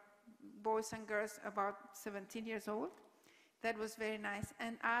were boys and girls about 17 years old. That was very nice.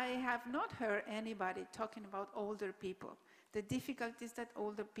 And I have not heard anybody talking about older people. The difficulties that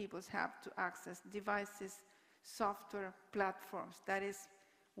older people have to access devices, software, platforms. That is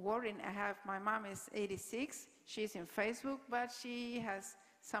worrying. My mom is 86. She's in Facebook, but she has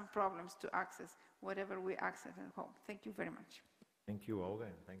some problems to access whatever we access at home. Thank you very much. Thank you, Olga,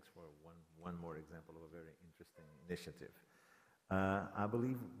 and thanks for one more example of a very interesting initiative. I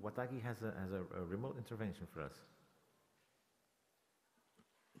believe Wataki has a remote intervention for us.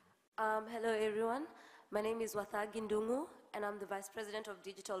 Hello, everyone. My name is Wathagi Ndungu, and I'm the Vice President of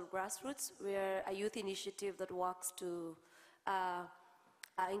Digital Grassroots. We're a youth initiative that works to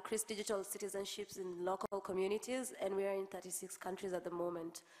increase digital citizenships in local communities, and we are in 36 countries at the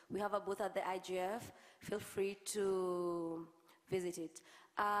moment. We have a booth at the IGF. Feel free to visit it.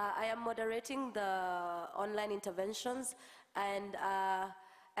 I am moderating the online interventions, and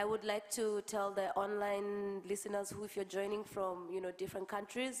I would like to tell the online listeners who, if you're joining from different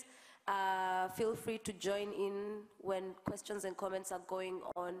countries, feel free to join in when questions and comments are going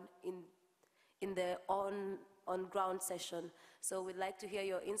on in the on-ground session. So we'd like to hear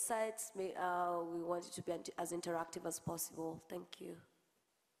your insights. We want it to be as interactive as possible. Thank you.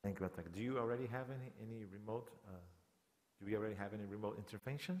 Thank you, Atak. Do you already have any remote? Do we already have any remote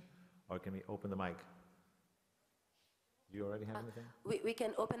intervention, or can we open the mic? Do you already have anything? We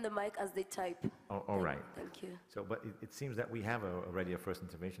can open the mic as they type. Oh, all right. Thank you. So, but it seems that we have already a first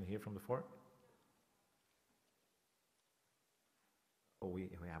intervention here from the floor. Oh, we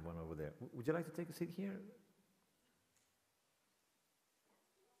have one over there. Would you like to take a seat here?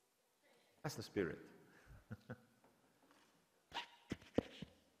 That's the spirit.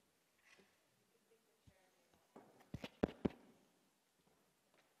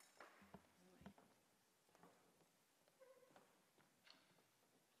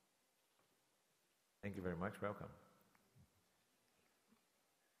 Thank you very much. Welcome.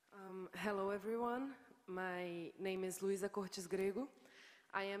 Hello, everyone. My name is Luisa Cortes Grego.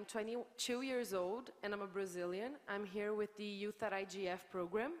 I am 22 years old, and I'm a Brazilian. I'm here with the Youth at IGF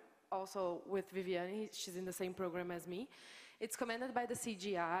program, also with Viviane. She's in the same program as me. It's commanded by the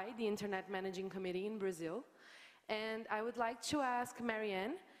CGI, the Internet Managing Committee in Brazil. And I would like to ask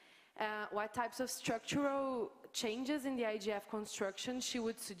Marianne what types of structural changes in the IGF construction she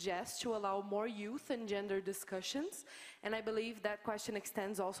would suggest to allow more youth and gender discussions. And I believe that question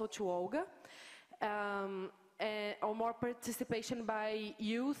extends also to Olga. Or more participation by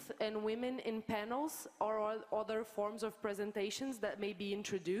youth and women in panels or other forms of presentations that may be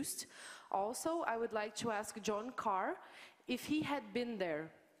introduced. Also, I would like to ask John Carr, if he had been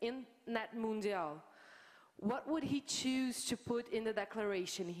there in Net Mundial, what would he choose to put in the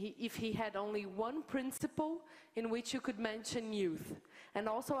declaration if he had only one principle in which you could mention youth? And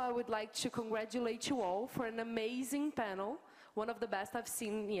also, I would like to congratulate you all for an amazing panel, one of the best I've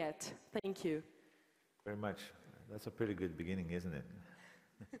seen yet. Thank you. Very much. That's a pretty good beginning, isn't it?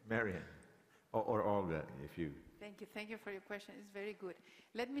 Marian, or Olga, if you... Thank you for your question. It's very good.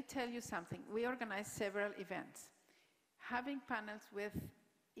 Let me tell you something. We organize several events. Having panels with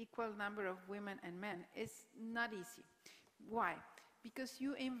equal number of women and men is not easy. Why? Because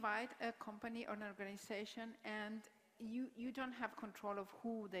you invite a company or an organization and you don't have control of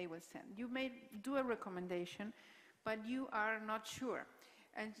who they will send. You may do a recommendation, but you are not sure.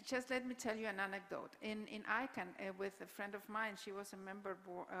 And just let me tell you an anecdote. In ICANN, with a friend of mine, she was a member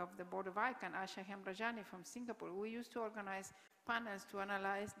of the board of ICANN, Asha Hemrajani from Singapore. We used to organize panels to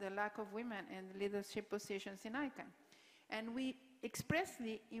analyze the lack of women in leadership positions in ICANN. And we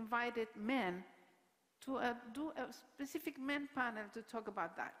expressly invited men to do a specific men panel to talk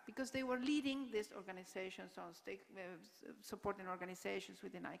about that, because they were leading these organizations, on supporting organizations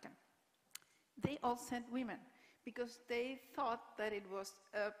within ICANN. They all sent women, because they thought that it was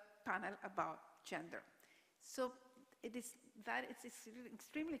a panel about gender. So it's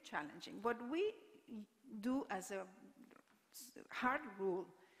extremely challenging. What we do as a hard rule,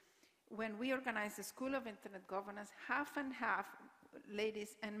 when we organize the School of Internet Governance, half and half,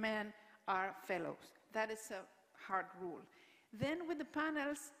 ladies and men, are fellows. That is a hard rule. Then with the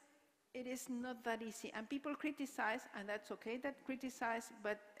panels, it is not that easy. And people criticize, and that's okay that criticize,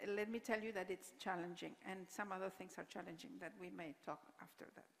 but let me tell you that it's challenging, and some other things are challenging that we may talk after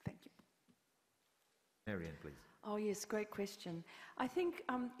that. Thank you. Marian, please. Oh yes, great question. I think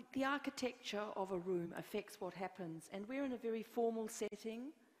the architecture of a room affects what happens, and we're in a very formal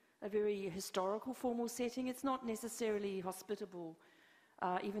setting, a very historical formal setting. It's not necessarily hospitable,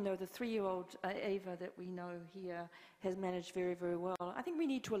 even though the 3-year-old Ava that we know here has managed very, very well. I think we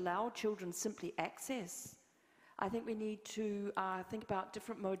need to allow children simply access. I think we need to think about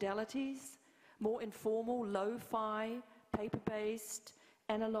different modalities, more informal, lo-fi, paper-based,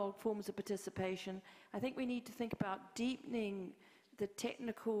 analog forms of participation. I think we need to think about deepening the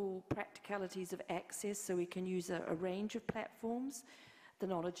technical practicalities of access so we can use a range of platforms. The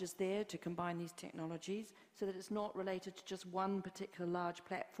knowledge is there to combine these technologies so that it's not related to just one particular large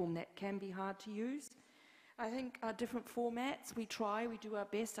platform that can be hard to use. I think different formats, we do our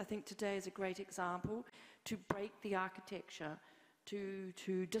best. I think today is a great example to break the architecture,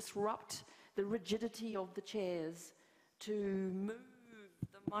 to disrupt the rigidity of the chairs, to move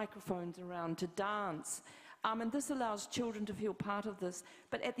the microphones around, to dance. And this allows children to feel part of this.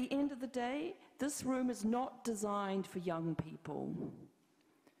 But at the end of the day, this room is not designed for young people.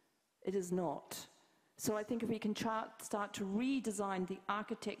 It is not. So I think if we can start to redesign the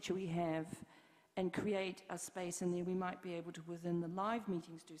architecture we have and create a space in there, we might be able to, within the live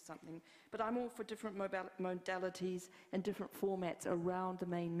meetings, do something. But I'm all for different modalities and different formats around the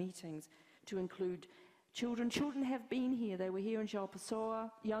main meetings to include children. Children have been here. They were here in João Pessoa,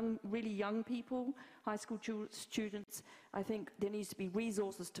 really young people, high school students. I think there needs to be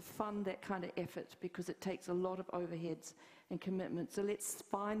resources to fund that kind of effort because it takes a lot of overheads and commitment. So let's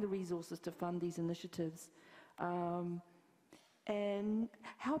find the resources to fund these initiatives. And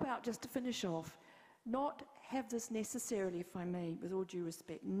how about, just to finish off, not have this necessarily, if I may, with all due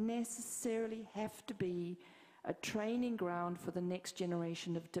respect, necessarily have to be a training ground for the next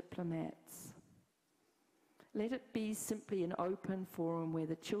generation of diplomats. Let it be simply an open forum where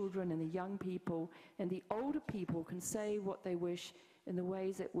the children and the young people and the older people can say what they wish in the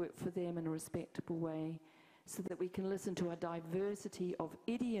ways that work for them in a respectable way, so that we can listen to a diversity of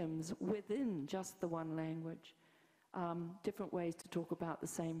idioms within just the one language, different ways to talk about the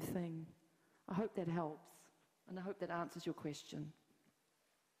same thing. I hope that helps, and I hope that answers your question.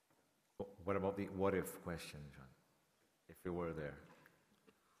 What about the what-if question, John, if we were there?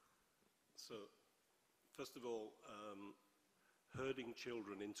 So, first of all, herding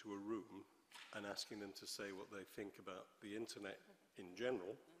children into a room and asking them to say what they think about the internet in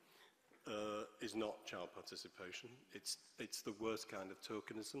general is not child participation. It's the worst kind of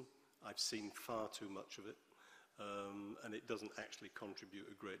tokenism. I've seen far too much of it, and it doesn't actually contribute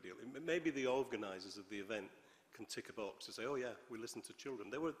a great deal. Maybe the organizers of the event can tick a box to say, oh yeah, we listened to children.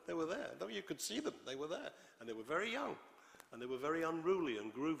 They were there. You could see them. They were there. And they were very young. And they were very unruly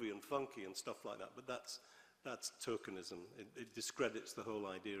and groovy and funky and stuff like that. But that's tokenism. It discredits the whole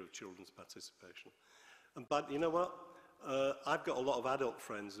idea of children's participation. But you know what? I've got a lot of adult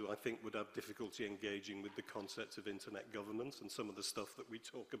friends who I think would have difficulty engaging with the concept of internet governance and some of the stuff that we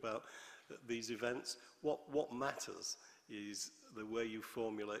talk about at these events. What matters is the way you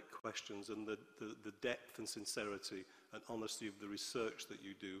formulate questions and the depth and sincerity and honesty of the research that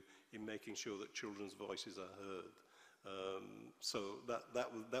you do in making sure that children's voices are heard. So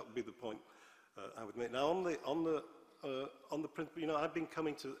that would be the point I would make. Now on the principle, you know, I've been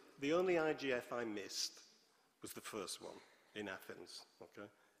coming to the only IGF I missed was the first one in Athens, okay?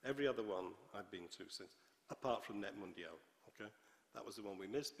 Every other one I've been to since, apart from Net Mundial, okay? That was the one we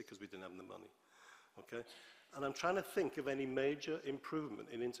missed because we didn't have the money, okay? And I'm trying to think of any major improvement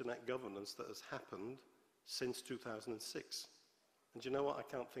in internet governance that has happened since 2006. And do you know what? I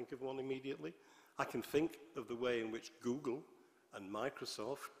can't think of one immediately. I can think of the way in which Google and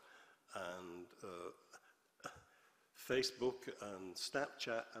Microsoft and Facebook and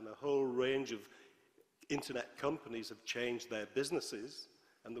Snapchat and a whole range of internet companies have changed their businesses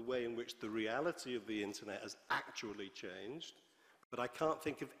and the way in which the reality of the internet has actually changed. But I can't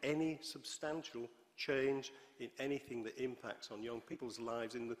think of any substantial change in anything that impacts on young people's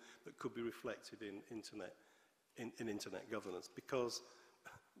lives that could be reflected in internet governance, because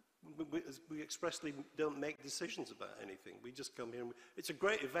we expressly don't make decisions about anything. We just come here. It's a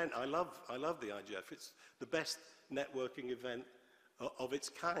great event. I love the IGF. It's the best networking event of its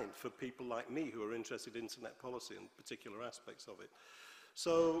kind for people like me who are interested in internet policy and particular aspects of it.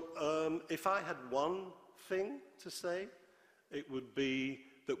 So if I had one thing to say, it would be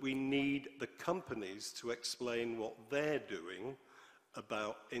that we need the companies to explain what they're doing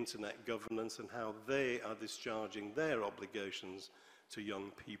about internet governance and how they are discharging their obligations to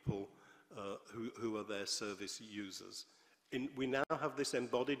young people who are their service users. We now have this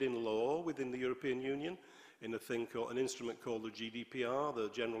embodied in law within the European Union in an instrument called the GDPR, the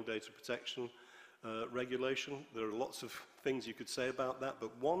General Data Protection Regulation. There are lots of things you could say about that,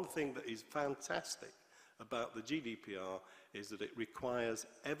 but one thing that is fantastic about the GDPR is that it requires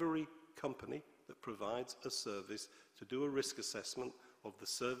every company that provides a service to do a risk assessment of the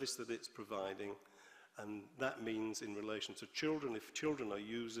service that it's providing. And that means in relation to children, if children are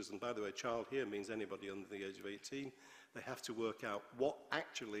users, and by the way, child here means anybody under the age of 18, they have to work out what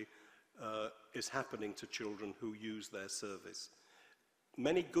actually is happening to children who use their service.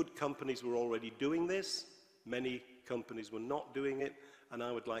 Many good companies were already doing this, many companies were not doing it, and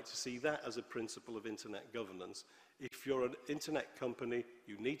I would like to see that as a principle of internet governance. If you're an internet company,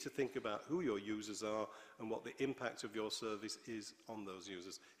 you need to think about who your users are and what the impact of your service is on those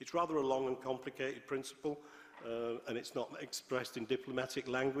users. It's rather a long and complicated principle, and it's not expressed in diplomatic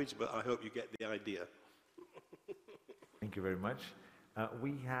language, but I hope you get the idea. Thank you very much.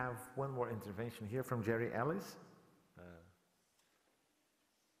 We have one more intervention here from Jerry Ellis.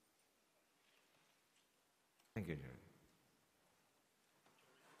 Thank you, Jerry.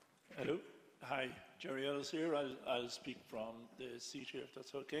 Hello. Hi, Jerry Ellis here. I'll speak from the seat here, if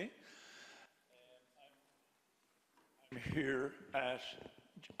that's okay. I'm here at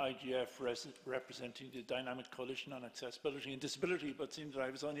IGF representing the Dynamic Coalition on Accessibility and Disability, but it seems that I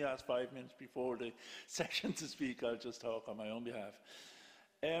was only asked 5 minutes before the session to speak. I'll just talk on my own behalf.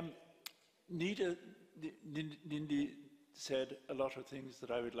 Nindi said a lot of things that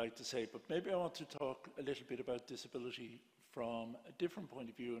I would like to say, but maybe I want to talk a little bit about disability from a different point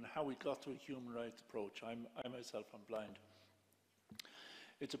of view and how we got to a human rights approach. I myself am blind.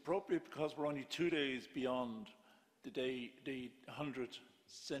 It's appropriate because we're only 2 days beyond the 100th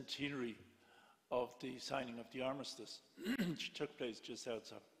centenary of the signing of the armistice, which took place just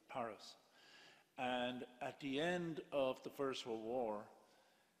outside Paris. And at the end of the First World War,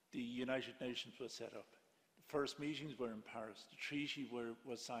 the United Nations was set up. The first meetings were in Paris. The treaty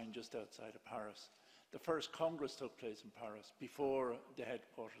was signed just outside of Paris. The first Congress took place in Paris before the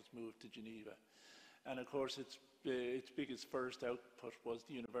headquarters moved to Geneva. And of course, its biggest first output was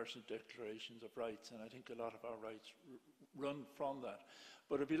the Universal Declarations of Rights, and I think a lot of our rights run from that.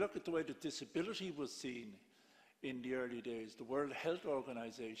 But if you look at the way that disability was seen in the early days, the World Health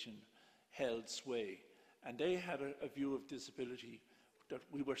Organization held sway, and they had a view of disability that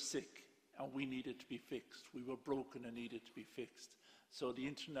we were sick and we needed to be fixed. We were broken and needed to be fixed. So the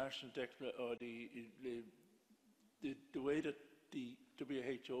international the way that the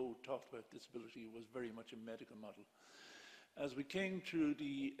WHO talked about disability was very much a medical model. As we came through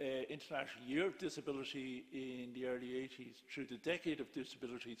the International Year of Disability in the early 80s, through the decade of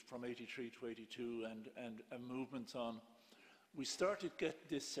disabilities from 83 to 82 and movements on, we started to get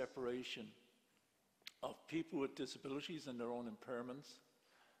this separation of people with disabilities and their own impairments,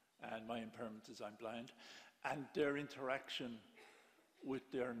 and my impairment is I'm blind, and their interaction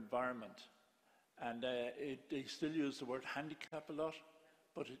with their environment. And they still use the word handicap a lot,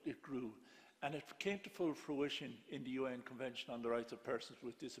 but it grew. And it came to full fruition in the UN Convention on the Rights of Persons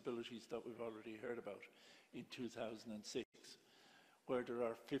with Disabilities that we've already heard about in 2006, where there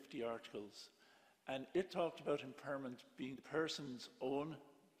are 50 articles. And it talked about impairment being the person's own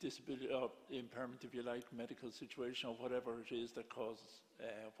disability, or impairment, if you like, medical situation, or whatever it is that causes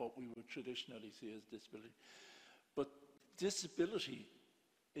what we would traditionally see as disability. But disability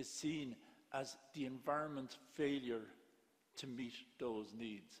is seen as the environment's failure to meet those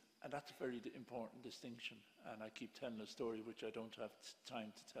needs. And that's a very important distinction. And I keep telling a story which I don't have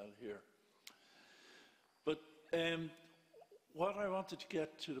time to tell here. But what I wanted to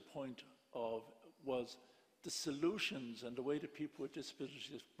get to the point of was the solutions and the way that people with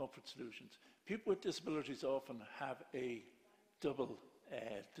disabilities come up with solutions. People with disabilities often have a double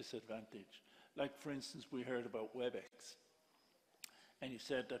disadvantage. Like, for instance, we heard about WebEx. And you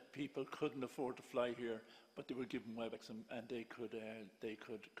said that people couldn't afford to fly here, but they were given WebEx and they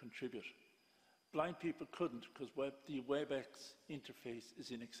could contribute. Blind people couldn't because the WebEx interface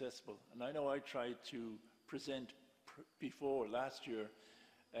is inaccessible. And I know I tried to present before last year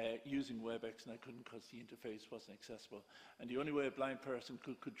using WebEx and I couldn't because the interface wasn't accessible. And the only way a blind person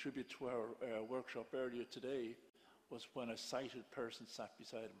could contribute to our workshop earlier today was when a sighted person sat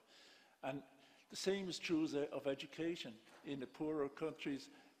beside him. And the same is true of education. In the poorer countries,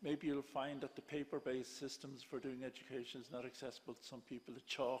 maybe you'll find that the paper-based systems for doing education is not accessible to some people. The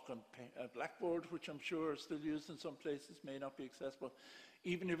chalk and blackboard, which I'm sure are still used in some places, may not be accessible.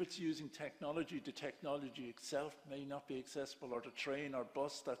 Even if it's using technology, the technology itself may not be accessible, or the train or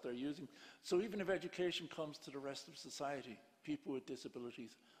bus that they're using. So even if education comes to the rest of society, people with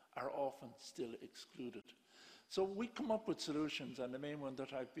disabilities are often still excluded. So we come up with solutions, and the main one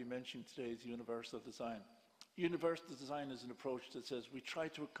that I've been mentioning today is universal design. Universal design is an approach that says we try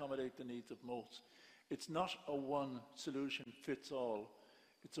to accommodate the needs of most. It's not a one solution fits all.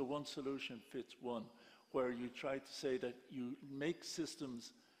 It's a one solution fits one, where you try to say that you make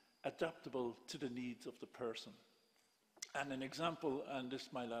systems adaptable to the needs of the person. And an example, and this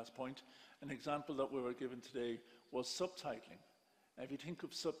is my last point, an example that we were given today was subtitling. Now, if you think of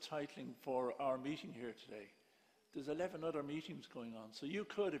subtitling for our meeting here today, there's 11 other meetings going on. So you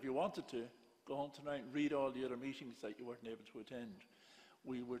could, if you wanted to, go home tonight and read all the other meetings that you weren't able to attend.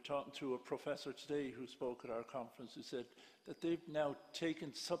 We were talking to a professor today who spoke at our conference who said that they've now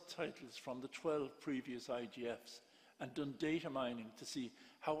taken subtitles from the 12 previous IGFs and done data mining to see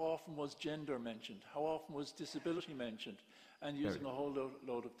how often was gender mentioned, how often was disability mentioned, and using a whole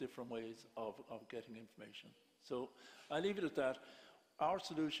load of different ways of getting information. So I'll leave it at that. Our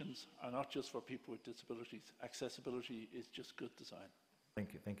solutions are not just for people with disabilities. Accessibility is just good design.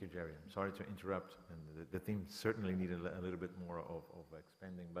 Thank you, Jerry. I'm sorry to interrupt, and the theme certainly needed a little bit more of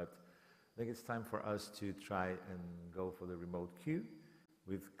expanding, but I think it's time for us to try and go for the remote queue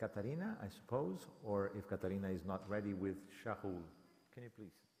with Katarina, I suppose, or if Katarina is not ready, with Shahul. Can you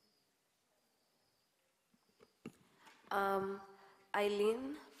please?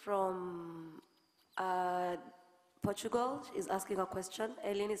 Eileen from Portugal is asking a question.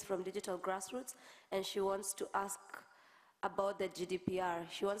 Eileen is from Digital Grassroots, and she wants to ask about the GDPR.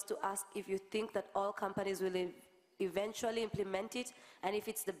 She wants to ask if you think that all companies will eventually implement it, and if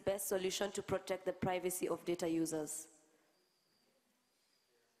it's the best solution to protect the privacy of data users.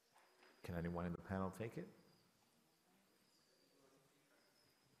 Can anyone in the panel take it?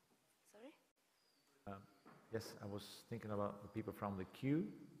 Sorry? Yes, I was thinking about the people from the queue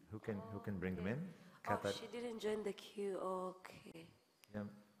who can bring them in. Oh, she didn't join the queue. Okay. Yeah,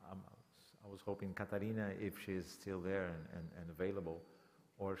 I was hoping Katarina, if she is still there and available,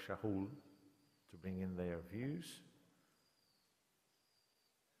 or Shahul, to bring in their views.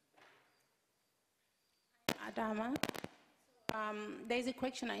 Adama, there's a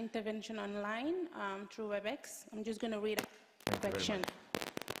question and intervention online through WebEx. I'm just going to read a question.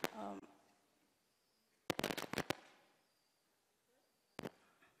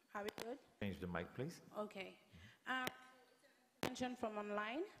 Are we good? Change the mic, please. Okay. Intervention from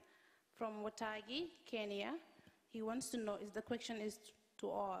online, from Watagi, Kenya. He wants to know, the question is to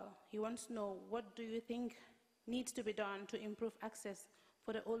all. He wants to know, what do you think needs to be done to improve access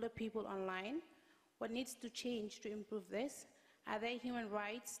for the older people online? What needs to change to improve this? Are there human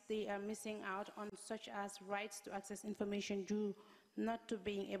rights they are missing out on, such as rights to access information due not to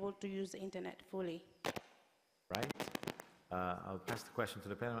being able to use the internet fully? Right. I'll pass the question to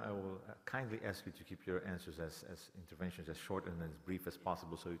the panel. I will kindly ask you to keep your answers as interventions as short and as brief as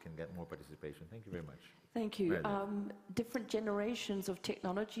possible so you can get more participation. Thank you very much. Thank you. Different generations of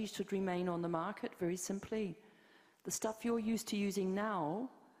technology should remain on the market, very simply. The stuff you're used to using now,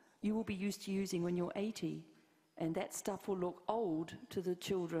 you will be used to using when you're 80. And that stuff will look old to the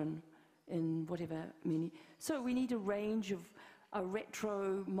children in whatever many. So we need a range of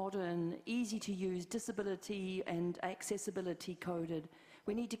retro, modern, easy-to-use, disability and accessibility coded.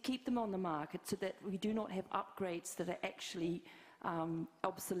 We need to keep them on the market so that we do not have upgrades that are actually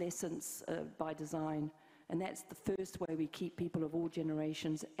obsolescence by design. And that's the first way we keep people of all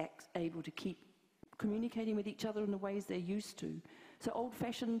generations able to keep communicating with each other in the ways they're used to. So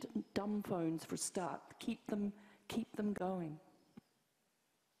old-fashioned dumb phones for a start, keep them going.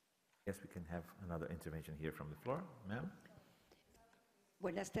 Yes, we can have another intervention here from the floor, ma'am.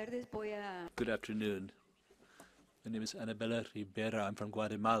 Buenas tardes, Good afternoon. My name is Anabella Ribera. I'm from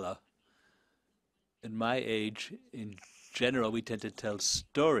Guatemala. In my age, in general, we tend to tell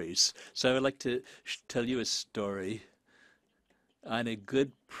stories. So I would like to tell you a story on a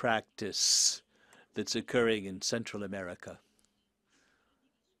good practice that's occurring in Central America.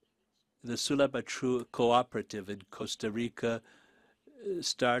 The Sulabatru Cooperative in Costa Rica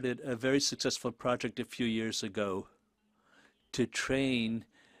started a very successful project a few years ago to train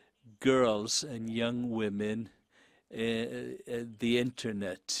girls and young women the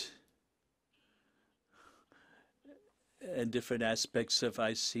internet and different aspects of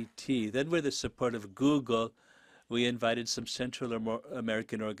ICT. Then with the support of Google, we invited some Central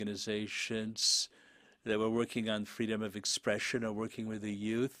American organizations that were working on freedom of expression or working with the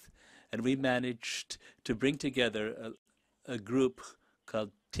youth, and we managed to bring together a group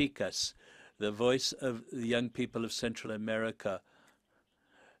called TICAS, the voice of the young people of Central America,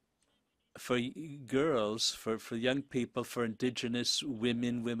 for girls, for young people, for indigenous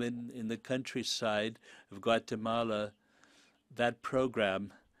women in the countryside of Guatemala. That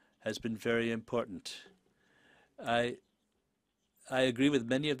program has been very important. I agree with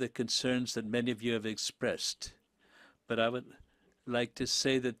many of the concerns that many of you have expressed, but I would like to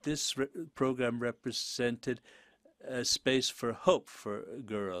say that this program represented a space for hope for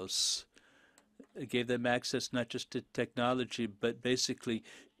girls. It gave them access not just to technology, but basically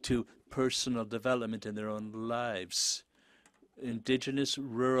to personal development in their own lives. Indigenous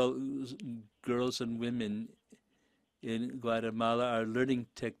rural girls and women in Guatemala are learning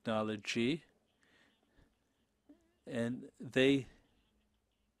technology, and they,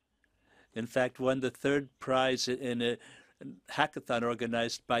 in fact, won the third prize in a hackathon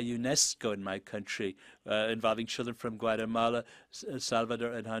organized by UNESCO in my country, involving children from Guatemala,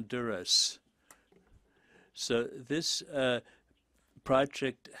 Salvador, and Honduras. So this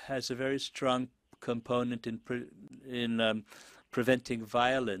project has a very strong component in preventing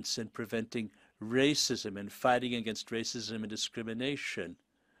violence and preventing racism and fighting against racism and discrimination.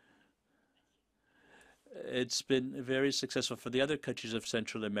 It's been very successful for the other countries of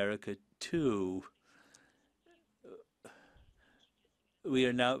Central America too. We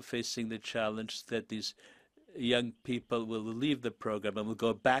are now facing the challenge that these young people will leave the program and will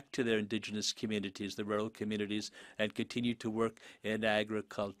go back to their indigenous communities, the rural communities, and continue to work in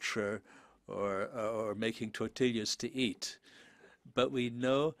agriculture or making tortillas to eat. But we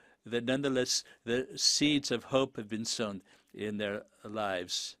know that nonetheless the seeds of hope have been sown in their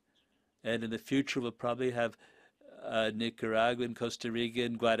lives. And in the future we'll probably have Nicaraguan, Costa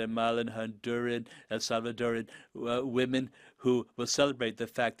Rican, Guatemalan, Honduran, El Salvadoran women who will celebrate the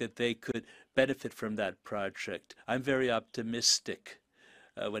fact that they could benefit from that project. I'm very optimistic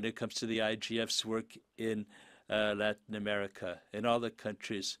when it comes to the IGF's work in Latin America, in all the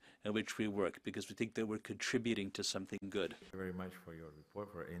countries in which we work, because we think that we're contributing to something good. Thank you very much for your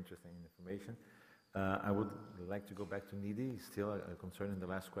report, for interesting information. I would like to go back to Nidhi. Still a concern in the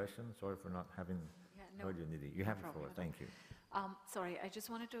last question. Sorry for not having heard you, Nidhi. You have the floor. Thank you. Sorry, I just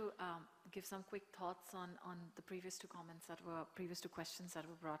wanted to give some quick thoughts on the previous two questions that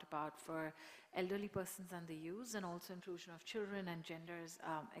were brought about for elderly persons and the youth, and also inclusion of children and genders,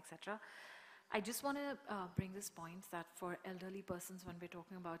 etc. I just want to bring this point that for elderly persons, when we're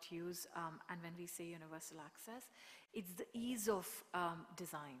talking about use and when we say universal access, it's the ease of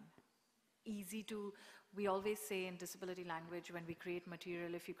design. Easy to, we always say in disability language, when we create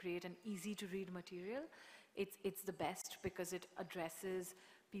material, if you create an easy to read material, it's the best because it addresses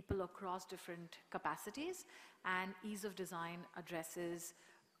people across different capacities, and ease of design addresses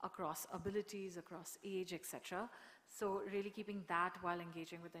across abilities, across age, etc. So really keeping that while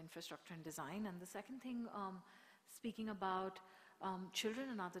engaging with the infrastructure and design. And the second thing, speaking about children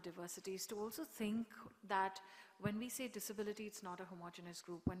and other diversities, to also think that when we say disability, it's not a homogeneous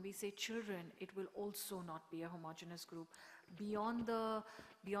group. When we say children, it will also not be a homogeneous group. Beyond the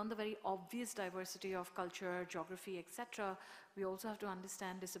very obvious diversity of culture, geography, etc., we also have to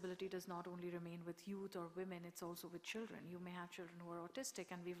understand disability does not only remain with youth or women, it's also with children. You may have children who are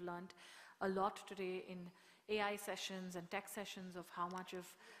autistic, and we've learned a lot today in AI sessions and tech sessions of how much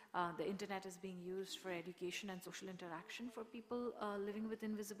of the internet is being used for education and social interaction for people living with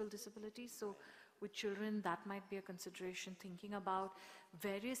invisible disabilities. So with children, that might be a consideration, thinking about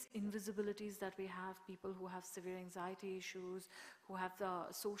various invisibilities that we have, people who have severe anxiety issues, who have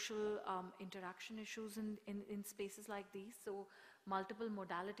the social interaction issues in spaces like these. So multiple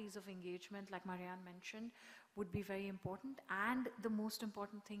modalities of engagement, like Marianne mentioned, would be very important. And the most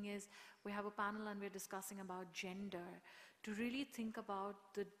important thing is we have a panel and we're discussing about gender, to really think about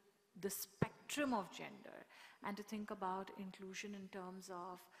the spectrum of gender and to think about inclusion in terms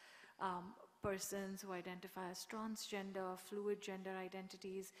of persons who identify as transgender, fluid gender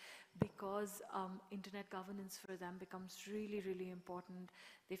identities, because internet governance for them becomes really, really important.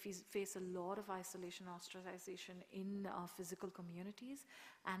 They face a lot of isolation, ostracization in physical communities,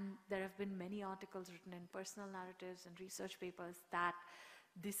 and there have been many articles written in personal narratives and research papers that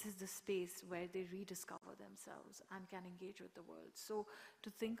this is the space where they rediscover themselves and can engage with the world. So to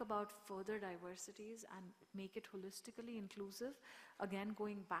think about further diversities and make it holistically inclusive, again,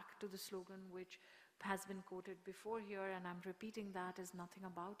 going back to the slogan which has been quoted before here, and I'm repeating that, is nothing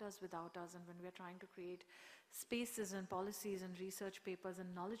about us without us. And when we're trying to create spaces and policies and research papers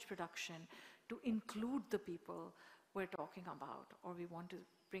and knowledge production to include the people we're talking about or we want to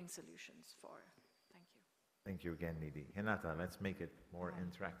bring solutions for. Thank you again, Nidhi. Renata, let's make it more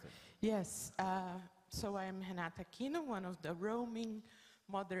interactive. Yes, so I'm Renata Aquino, one of the roaming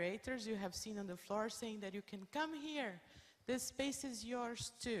moderators you have seen on the floor, saying that you can come here. This space is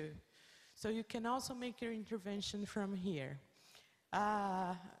yours too. So you can also make your intervention from here.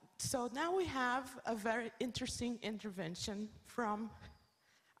 So now we have a very interesting intervention from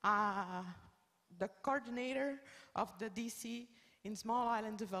the coordinator of the DC in Small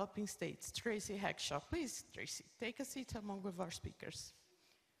Island Developing States, Tracy Hackshaw. Please, Tracy, take a seat among with our speakers.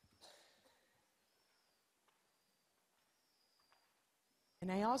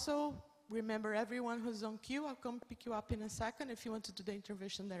 And I also remember everyone who's on queue. I'll come pick you up in a second. If you want to do the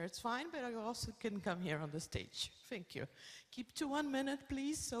intervention there, it's fine, but you also can come here on the stage. Thank you. Keep to 1 minute,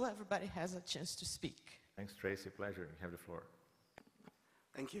 please, so everybody has a chance to speak. Thanks, Tracy. Pleasure. You have the floor.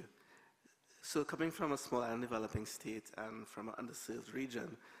 Thank you. So coming from a small and developing state and from an underserved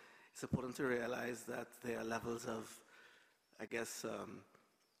region, it's important to realize that there are levels of, I guess,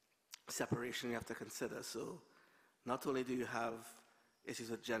 separation you have to consider. So not only do you have issues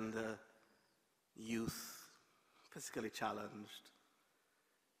of gender, youth, physically challenged,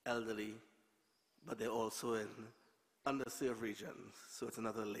 elderly, but they're also in underserved regions, so it's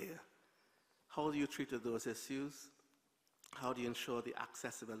another layer. How do you treat those issues? How do you ensure the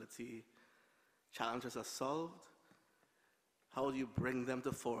accessibility challenges are solved? How do you bring them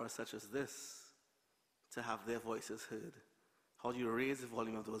to forums such as this to have their voices heard? How do you raise the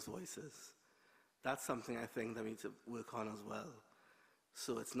volume of those voices? That's something I think that we need to work on as well.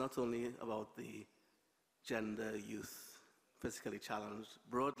 So it's not only about the gender, youth, physically challenged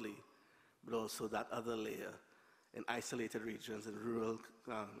broadly, but also that other layer in isolated regions, in rural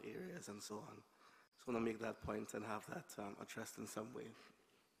areas and so on. So I want to make that point and have that addressed in some way.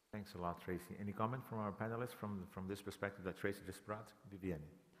 Thanks a lot, Tracy. Any comment from our panelists from this perspective that Tracy just brought? Viviane.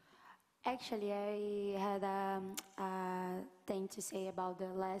 Actually, I had a thing to say about the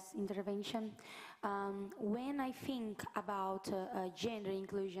last intervention. When I think about gender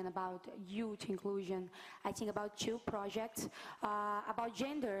inclusion, about youth inclusion, I think about two projects. About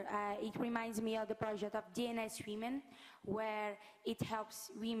gender, it reminds me of the project of DNS Women, where it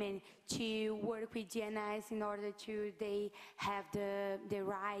helps women to work with DNS in order to they have the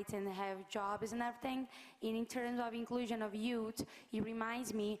right and have jobs and everything. And in terms of inclusion of youth, it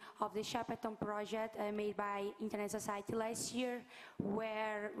reminds me of the Shepperton project made by Internet Society last year,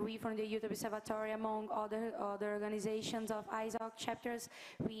 where we from the Youth Observatory, among other organizations of ISOC chapters,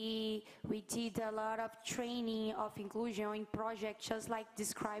 we did a lot of training of inclusion in projects just like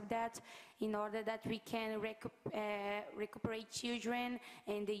describe that, in order that we can recuperate children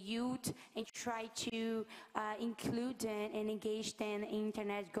and the youth and try to include them and engage them in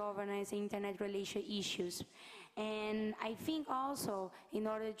internet governance, internet relation issues. And I think also, in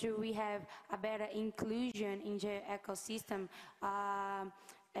order to we have a better inclusion in the ecosystem,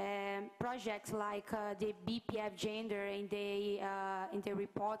 projects like the BPF gender in the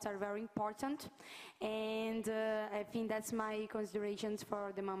reports are very important. And I think that's my considerations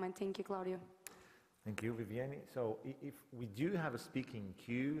for the moment. Thank you, Claudio. Thank you, Viviane. So if we do have a speaking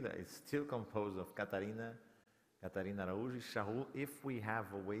queue that is still composed of Catarina Araújo, Shahul, if we have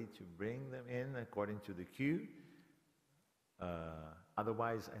a way to bring them in according to the queue.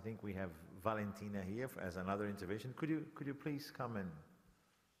 Otherwise, I think we have Valentina here as another intervention. Could you please come in?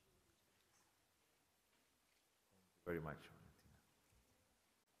 Very much, Valentina.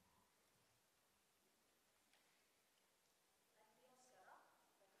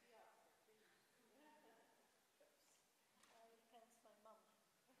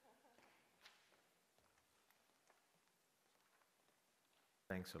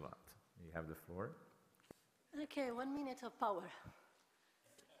 Thanks a lot. You have the floor. Okay, 1 minute of power.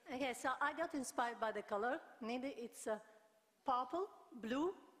 Okay, so I got inspired by the color. Maybe it's purple,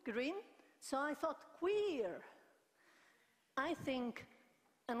 blue, green. So I thought queer. I think,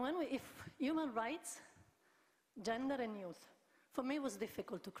 and if human rights, gender and youth, for me was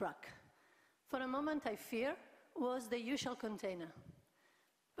difficult to crack. For a moment I fear was the usual container.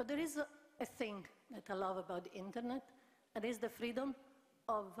 But there is a thing that I love about the internet, and is the freedom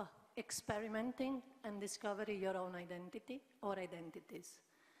of experimenting and discovering your own identity or identities.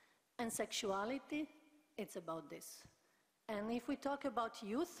 And sexuality, it's about this. And if we talk about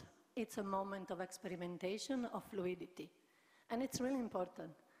youth, it's a moment of experimentation, of fluidity. And it's really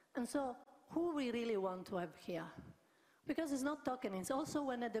important. And so, who we really want to have here? Because it's not talking, it's also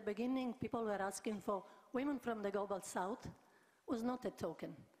when at the beginning people were asking for women from the global south, was not a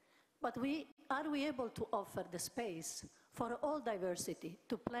token. But are we able to offer the space for all diversity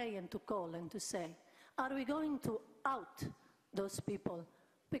to play and to call and to say? Are we going to out those people?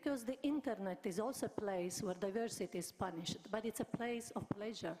 Because the internet is also a place where diversity is punished, but it's a place of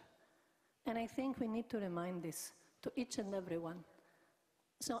pleasure. And I think we need to remind this to each and every one.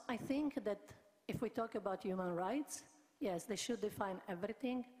 So I think that if we talk about human rights, yes, they should define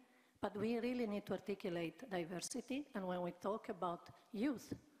everything, but we really need to articulate diversity. And when we talk about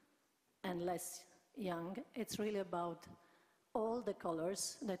youth and less young, it's really about all the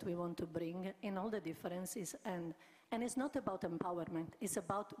colors that we want to bring in all the differences. And it's not about empowerment, it's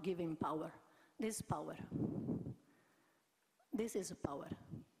about giving power. This power. This is power.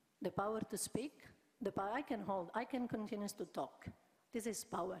 The power to speak, the power I can hold, I can continue to talk. This is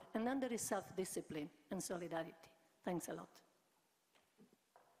power. And then there is self-discipline and solidarity. Thanks a lot.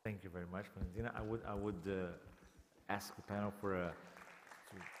 Thank you very much, Valentina. I would ask the panel for a...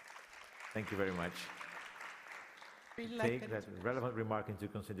 Thank you very much. Take that relevant remark into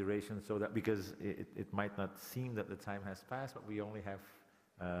consideration, so that, because it might not seem that the time has passed, but we only have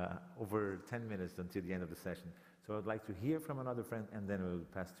over 10 minutes until the end of the session. So I'd like to hear from another friend, and then we'll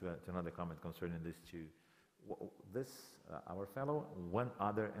pass to another comment concerning this too. Our fellow, one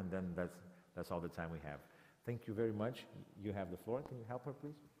other, and then that's all the time we have. Thank you very much. You have the floor. Can you help her,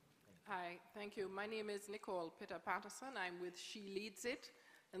 please? Hi, thank you. My name is Nicole Pitter-Patterson. I'm with She Leads It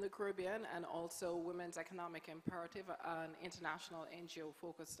in the Caribbean, and also Women's Economic Imperative, an international NGO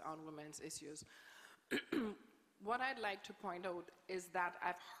focused on women's issues. What I'd like to point out is that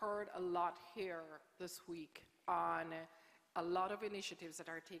I've heard a lot here this week on a lot of initiatives that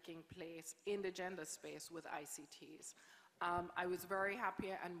are taking place in the gender space with ICTs. I was very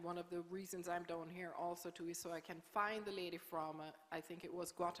happy, and one of the reasons I'm down here also too is so I can find the lady from, I think it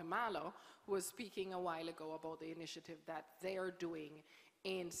was Guatemala, who was speaking a while ago about the initiative that they're doing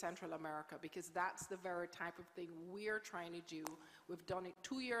in Central America, because that's the very type of thing we're trying to do. We've done it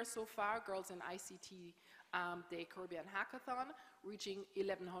 2 years so far, Girls in ICT Day Caribbean Hackathon, reaching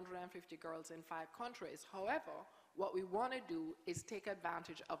 1,150 girls in 5 countries. However, what we want to do is take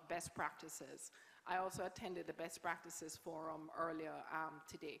advantage of best practices. I also attended the Best Practices Forum earlier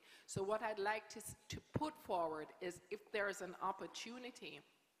today. So what I'd like to put forward is, if there's an opportunity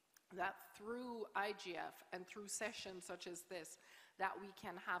that through IGF and through sessions such as this, that we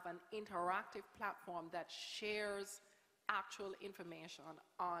can have an interactive platform that shares actual information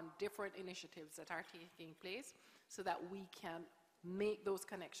on different initiatives that are taking place, so that we can make those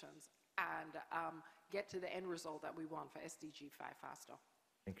connections and get to the end result that we want for SDG 5 faster.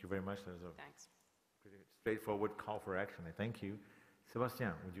 Thank you very much. There's a Thanks. pretty straightforward call for action. I thank you.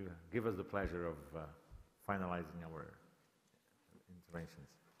 Sebastian, would you give us the pleasure of finalizing our interventions?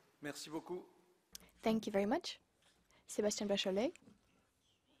 Merci beaucoup. Thank you very much. Sébastien Bachelet.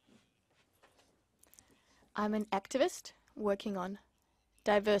 I'm an activist working on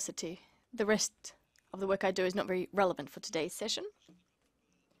diversity. The rest of the work I do is not very relevant for today's session.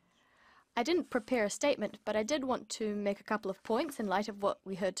 I didn't prepare a statement, but I did want to make a couple of points in light of what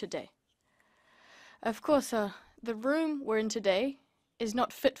we heard today. Of course, the room we're in today is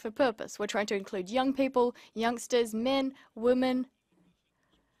not fit for purpose. We're trying to include young people, youngsters, men, women,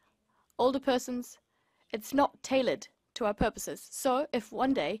 older persons. It's not tailored to our purposes. So if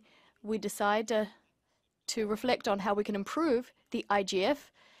one day we decide to reflect on how we can improve the IGF,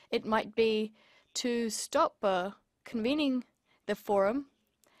 it might be to stop convening the forum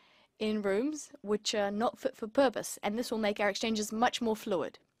in rooms which are not fit for purpose, and this will make our exchanges much more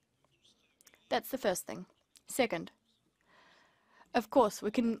fluid. That's the first thing. Second, of course,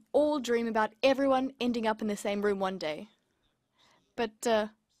 we can all dream about everyone ending up in the same room one day. But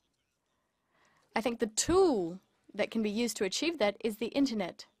I think the tool that can be used to achieve that is the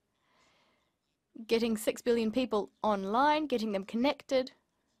internet. Getting 6 billion people online, getting them connected,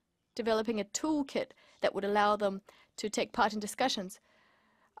 developing a toolkit that would allow them to take part in discussions.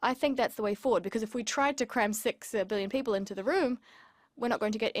 I think that's the way forward, because if we tried to cram 6 billion people into the room, we're not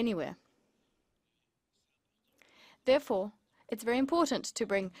going to get anywhere. Therefore, it's very important to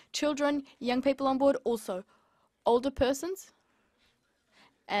bring children, young people on board, also older persons.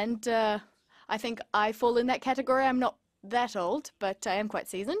 And I think I fall in that category. I'm not that old, but I am quite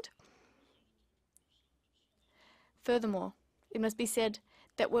seasoned. Furthermore, it must be said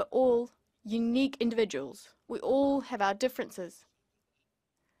that we're all unique individuals. We all have our differences.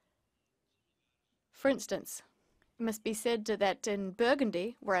 For instance, it must be said that in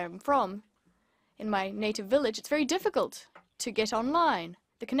Burgundy, where I'm from, in my native village, it's very difficult to get online.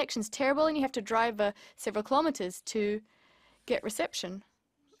 The connection's terrible and you have to drive several kilometers to get reception.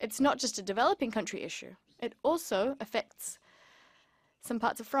 It's not just a developing country issue. It also affects some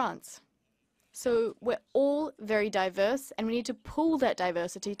parts of France. So we're all very diverse and we need to pool that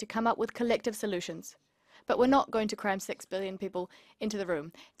diversity to come up with collective solutions. But we're not going to cram 6 billion people into the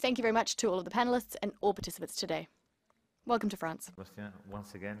room. Thank you very much to all of the panelists and all participants today. Welcome to France.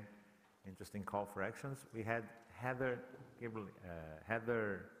 Once again, interesting call for actions. We had Heather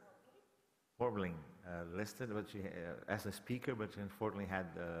Horbling listed but she, as a speaker, but she unfortunately had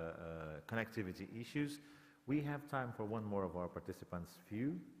connectivity issues. We have time for one more of our participants'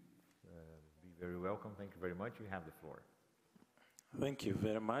 view. Be very welcome. Thank you very much. You have the floor. Thank you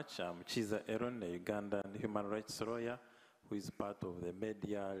very much. I'm Chiza Aaron, a Ugandan human rights lawyer who is part of the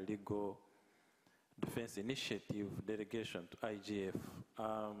Media Legal Defense Initiative delegation to IGF.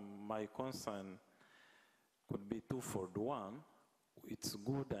 My concern could be twofold. One, it's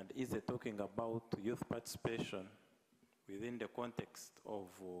good and easy talking about youth participation within the context of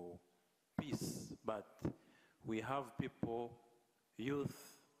peace, but we have people,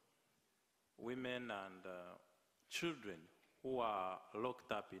 youth, women and children who are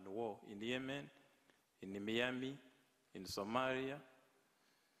locked up in war in Yemen, in Miami, in Somalia,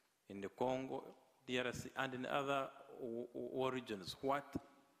 in the Congo, DRC, and in other war regions. What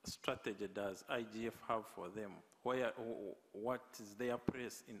strategy does IGF have for them? What is their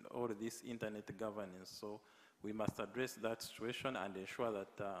place in all this internet governance? So we must address that situation and ensure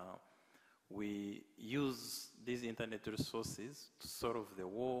that we use these internet resources to solve the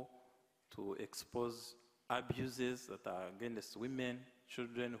war, to expose abuses that are against women,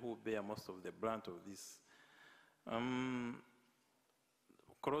 children who bear most of the brunt of this.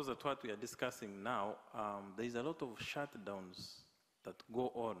 Closer to what we are discussing now, there is a lot of shutdowns that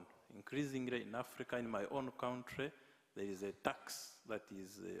go on. Increasingly in Africa, in my own country, there is a tax that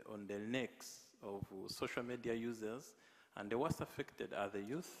is on the necks of social media users, and the worst affected are the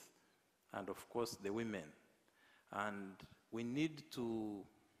youth and, of course, the women. And we need to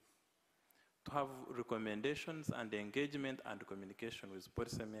have recommendations and engagement and communication with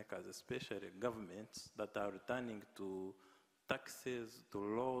policymakers, especially governments that are returning to taxes, to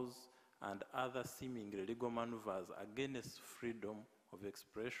laws, and other seemingly legal maneuvers against freedom of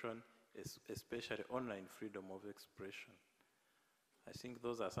expression, especially online freedom of expression. I think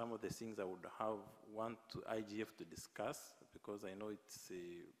those are some of the things I would want IGF to discuss, because I know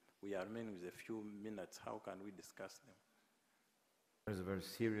we are remaining with a few minutes. How can we discuss them? There's a very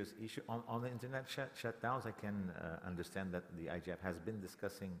serious issue. On the internet shutdowns, I can understand that the IGF has been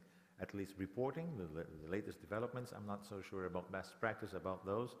discussing at least reporting the latest developments. I'm not so sure about best practice about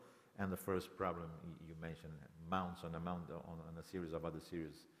those. And the first problem you mentioned mounts on a series of other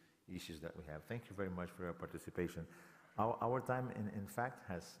serious issues that we have. Thank you very much for your participation. Our time, in fact,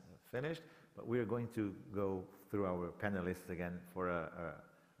 has finished, but we are going to go through our panelists again for a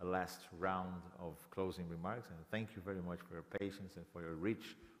last round of closing remarks. And thank you very much for your patience and for your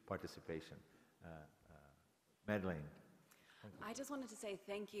rich participation. Madeleine. I just wanted to say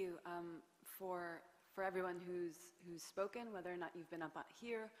thank you for everyone who's spoken, whether or not you've been up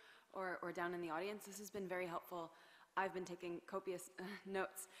here or down in the audience. This has been very helpful. I've been taking copious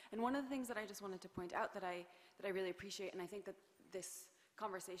notes. And one of the things that I just wanted to point out that I really appreciate, and I think that this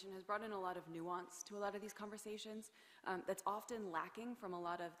conversation has brought in a lot of nuance to a lot of these conversations that's often lacking from a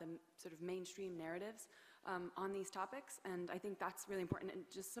lot of the sort of mainstream narratives on these topics. And I think that's really important. And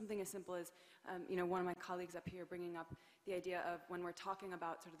just something as simple as, one of my colleagues up here bringing up the idea of when we're talking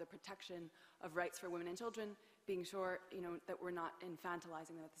about sort of the protection of rights for women and children, being sure, that we're not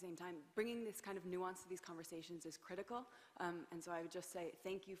infantilizing them at the same time. Bringing this kind of nuance to these conversations is critical. And so I would just say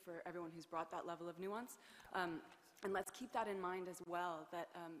thank you for everyone who's brought that level of nuance. And let's keep that in mind as well, that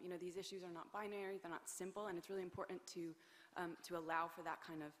these issues are not binary, they're not simple, and it's really important to to allow for that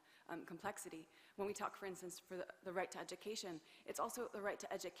kind of complexity. When we talk, for instance, for the right to education, it's also the right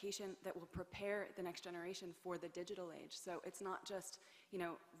to education that will prepare the next generation for the digital age. So it's not just, you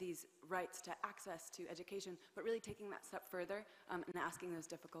know, these rights to access to education, but really taking that step further and asking those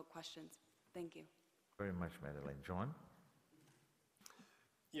difficult questions. Thank you. Very much, Madeleine. John?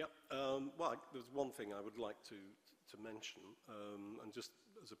 Yeah, well, there's one thing I would like to mention, and just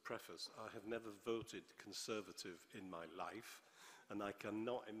as a preface, I have never voted Conservative in my life, and I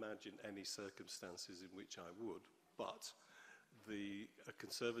cannot imagine any circumstances in which I would, but a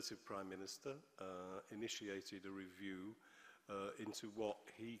Conservative Prime Minister initiated a review into what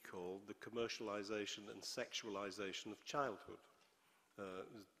he called the commercialisation and sexualisation of childhood.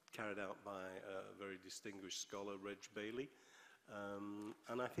 It was carried out by a very distinguished scholar, Reg Bailey.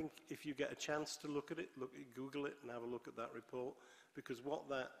 And I think if you get a chance to look at it, Google it and have a look at that report, because what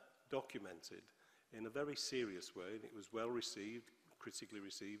that documented in a very serious way, and it was well received, critically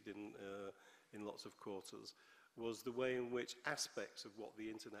received in lots of quarters, was the way in which aspects of what the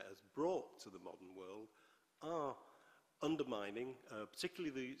internet has brought to the modern world are undermining,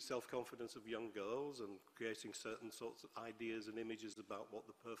 particularly the self-confidence of young girls, and creating certain sorts of ideas and images about what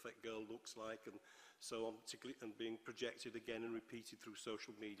the perfect girl looks like, and so on, particularly, and being projected again and repeated through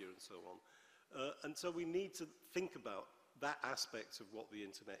social media and so on. And so we need to think about that aspect of what the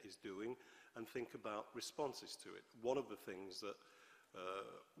internet is doing and think about responses to it. One of the things that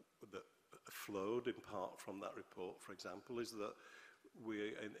flowed in part from that report, for example, is that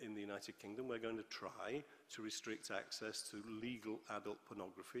we, in the United Kingdom, we're going to try to restrict access to legal adult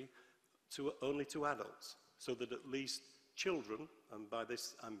pornography only to adults, so that at least children, and by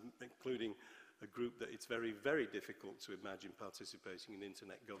this I'm including a group that it's very, very difficult to imagine participating in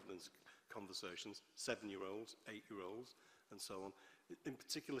internet governance conversations, 7-year-olds, 8-year-olds, and so on, in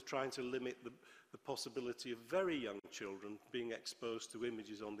particular trying to limit the possibility of very young children being exposed to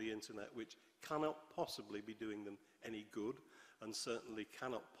images on the internet which cannot possibly be doing them any good, and certainly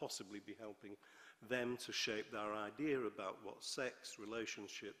cannot possibly be helping them to shape their idea about what sex,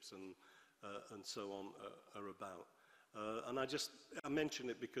 relationships, and so on are about. And I mention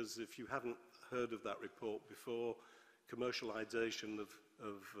it because if you haven't heard of that report before, commercialization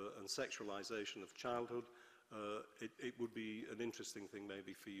and sexualization of childhood, it would be an interesting thing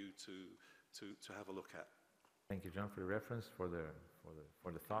maybe for you to have a look at. Thank you, John, for the reference, for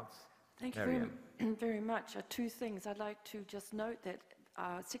the thoughts. Thank you very much. Two things. I'd like to just note that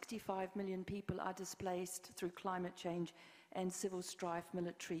 65 million people are displaced through climate change and civil strife,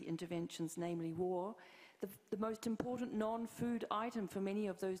 military interventions, namely war. The most important non-food item for many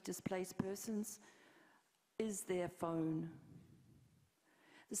of those displaced persons is their phone.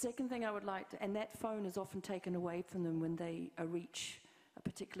 The second thing I would like to, and that phone is often taken away from them when they reach a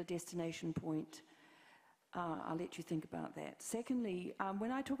particular destination point. I'll let you think about that. Secondly, when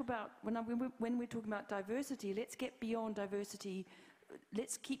we're talking about diversity, let's get beyond diversity.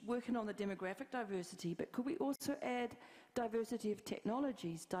 Let's keep working on the demographic diversity, but could we also add diversity of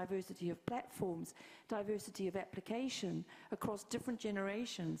technologies, diversity of platforms, diversity of application across different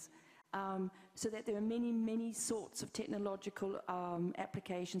generations, so that there are many, many sorts of technological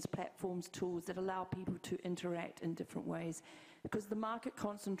applications, platforms, tools that allow people to interact in different ways. Because the market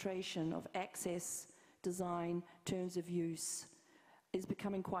concentration of access, design, terms of use is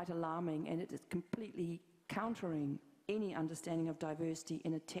becoming quite alarming, and it is completely countering any understanding of diversity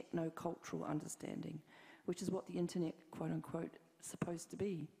in a techno-cultural understanding, which is what the internet, quote unquote, is supposed to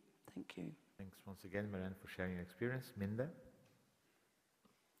be. Thank you. Thanks once again, Marianne, for sharing your experience. Minda?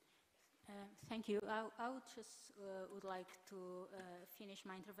 Thank you. I would just would like to finish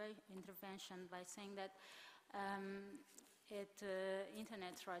my intervention by saying that at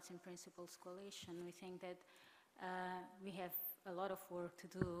Internet Rights and Principles Coalition, we think that we have a lot of work to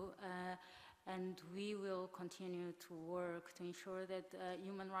do, and we will continue to work to ensure that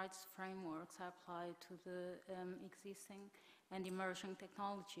human rights frameworks are applied to the existing and emerging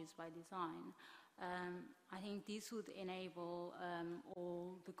technologies by design. I think this would enable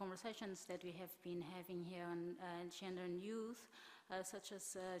all the conversations that we have been having here on gender and youth, such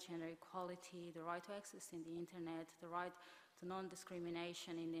as gender equality, the right to access in the internet, the right to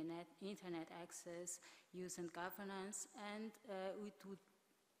non-discrimination in the internet access, use and governance, and it would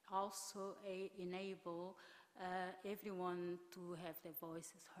also enable everyone to have their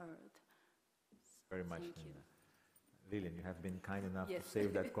voices heard. Very much, Thank you. Lillian, you have been kind enough Yes. to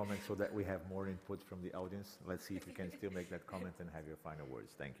save that comment so that we have more input from the audience. Let's see if you can still make that comment and have your final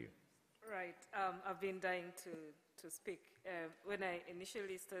words. Thank you. Right. I've been dying to speak. When I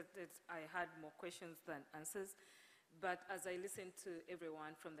initially started, I had more questions than answers. But as I listened to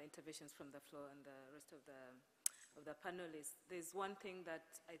everyone from the interventions from the floor and the rest of the panelists, there's one thing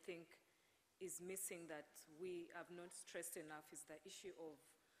that I think is missing that we have not stressed enough is the issue of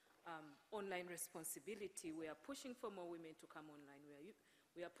online responsibility. We are pushing for more women to come online.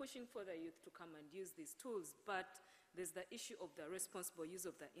 We are pushing for the youth to come and use these tools, but there's the issue of the responsible use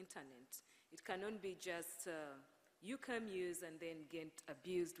of the internet. It cannot be just you can use and then get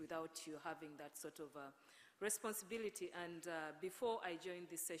abused without you having that sort of responsibility. And before I joined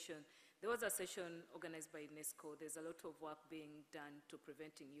this session, there was a session organized by UNESCO. There's a lot of work being done to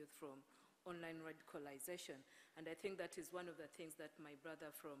preventing youth from online radicalization. And I think that is one of the things that my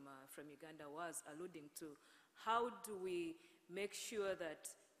brother from Uganda was alluding to. How do we make sure that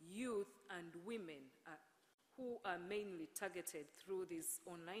youth and women who are mainly targeted through these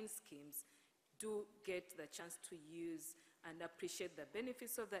online schemes do get the chance to use and appreciate the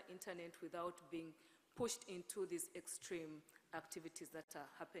benefits of the internet without being pushed into these extreme activities that are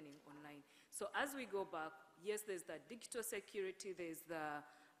happening online. So as we go back, yes, there's the digital security, there's the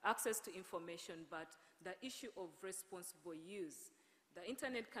access to information, but the issue of responsible use. The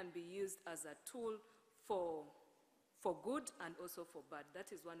internet can be used as a tool for good and also for bad.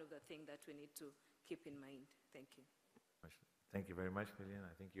 That is one of the things that we need to keep in mind. Thank you. Thank you very much, Lillian.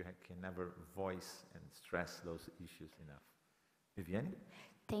 I think you can never voice and stress those issues enough. Viviane?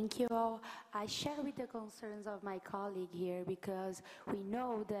 Thank you all. I share with the concerns of my colleague here because we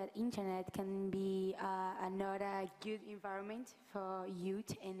know that internet can be not a good environment for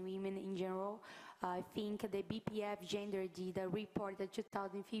youth and women in general. I think the BPF Gender did a report in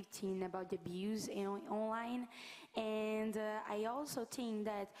 2015 about the abuse online, and I also think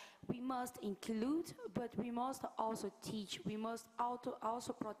that we must include, but we must also teach. We must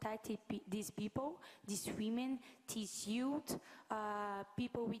also protect these people, these women, these youth,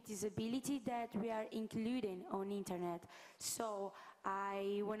 people with disability that we are including on internet. So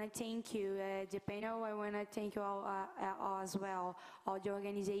I want to thank you, the panel. I want to thank you all as well, all the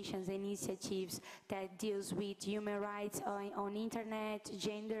organizations and initiatives that deals with human rights on internet,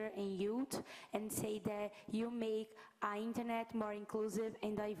 gender, and youth, and say that you make our internet more inclusive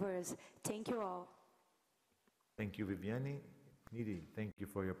and diverse. Thank you all. Thank you, Viviane. Nidhi, thank you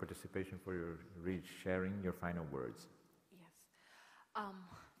for your participation, for your sharing your final words. Yes.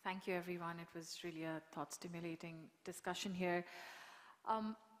 Thank you, everyone. It was really a thought-stimulating discussion here.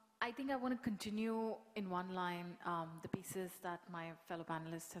 I think I want to continue in one line the pieces that my fellow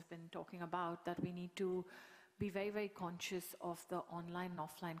panelists have been talking about, that we need to be very, very conscious of the online and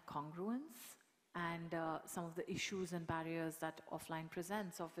offline congruence and some of the issues and barriers that offline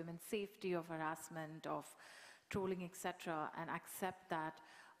presents of women's safety, of harassment, of trolling, etc., and accept that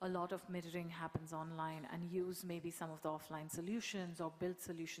a lot of mirroring happens online and use maybe some of the offline solutions or build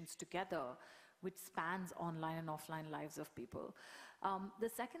solutions together which spans online and offline lives of people. The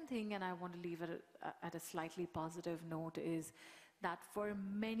second thing, and I want to leave it at a slightly positive note, is that for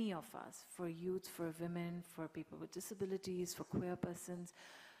many of us, for youth, for women, for people with disabilities, for queer persons,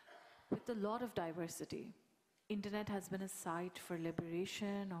 with a lot of diversity, internet has been a site for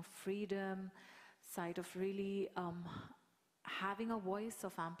liberation, of freedom, site of really having a voice,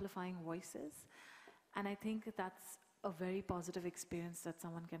 of amplifying voices. And I think that's a very positive experience that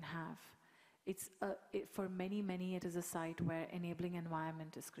someone can have. For many, many, it is a site where enabling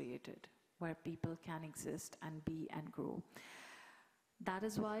environment is created, where people can exist and be and grow. That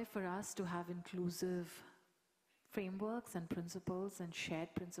is why for us to have inclusive frameworks and principles and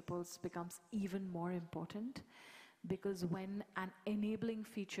shared principles becomes even more important, because when an enabling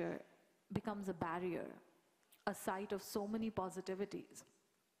feature becomes a barrier, a site of so many positivities,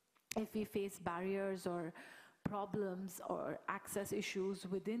 if we face barriers or problems or access issues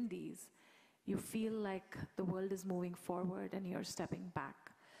within these, you feel like the world is moving forward and you're stepping back.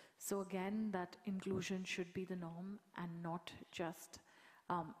 So again, that inclusion should be the norm and not just,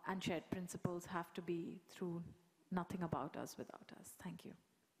 and shared principles have to be through nothing about us without us. Thank you.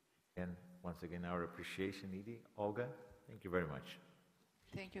 And once again, our appreciation, Nidhi. Olga, thank you very much.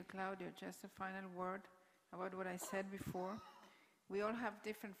 Thank you, Claudio. Just a final word about what I said before. We all have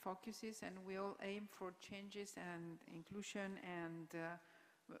different focuses and we all aim for changes and inclusion and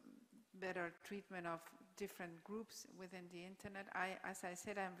better treatment of different groups within the internet. As I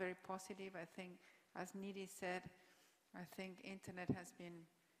said, I'm very positive. I think, as Nidhi said, I think internet has been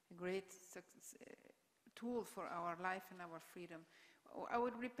a great tool for our life and our freedom. I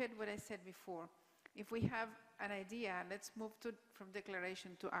would repeat what I said before. If we have an idea, let's move from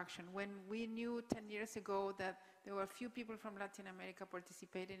declaration to action. When we knew 10 years ago that there were few people from Latin America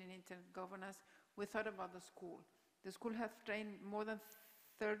participating in internet governance, we thought about the school. The school has trained more than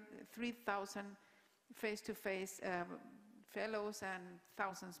 3,000 face-to-face fellows and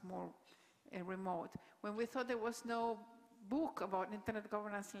thousands more remote. When we thought there was no book about internet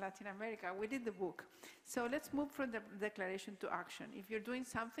governance in Latin America, we did the book. So let's move from the declaration to action. If you're doing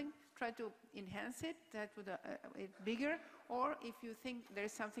something, try to enhance it, try to it bigger, or if you think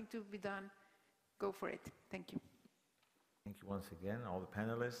there's something to be done, go for it. Thank you. Thank you once again, all the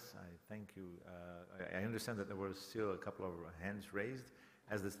panelists. I thank you. I understand that there were still a couple of hands raised.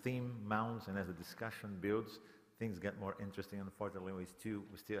 As the theme mounts and as the discussion builds, things get more interesting. Unfortunately, we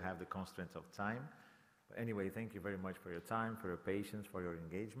still have the constraints of time. But anyway, thank you very much for your time, for your patience, for your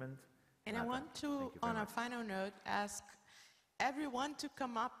engagement. And I want to, on a final note, ask everyone to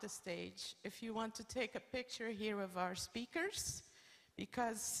come up the stage if you want to take a picture here with our speakers,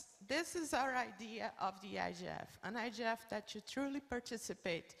 because this is our idea of the IGF, an IGF that you truly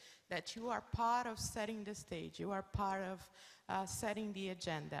participate, that you are part of setting the stage, you are part of setting the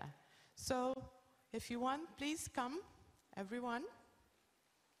agenda. So if you want, please come, everyone.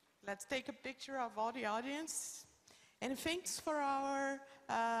 Let's take a picture of all the audience. And thanks for our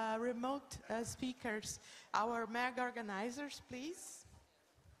remote speakers, our MEG organizers, please.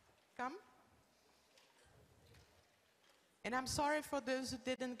 Come. And I'm sorry for those who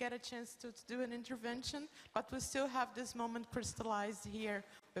didn't get a chance to do an intervention, but we still have this moment crystallized here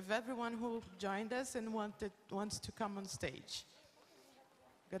with everyone who joined us and wants to come on stage.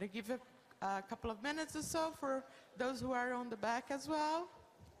 Gonna give a couple of minutes or so for those who are on the back as well.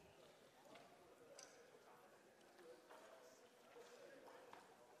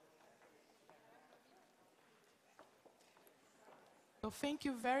 So thank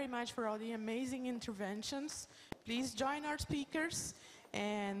you very much for all the amazing interventions. Please join our speakers.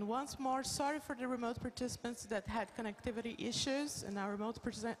 And once more, sorry for the remote participants that had connectivity issues and our remote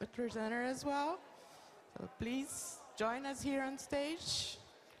presenter as well. So please join us here on stage,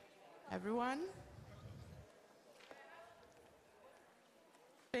 everyone.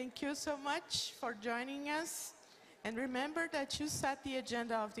 Thank you so much for joining us. And remember that you set the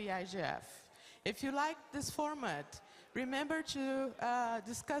agenda of the IGF. If you like this format, remember to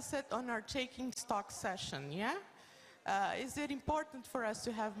discuss it on our taking stock session, yeah? Is it important for us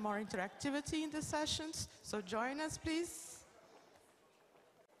to have more interactivity in the sessions? So join us, please.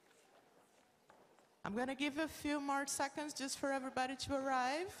 I'm going to give a few more seconds just for everybody to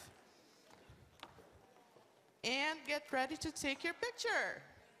arrive. And get ready to take your picture.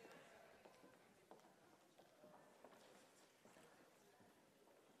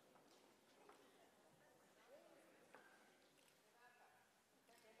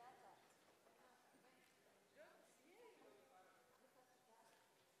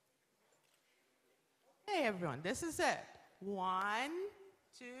 Hey everyone, this is it. 1,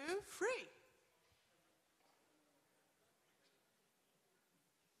 2, 3.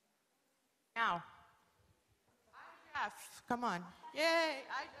 Now, IGF, come on. Yay,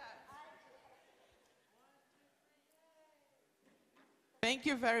 IGF. Thank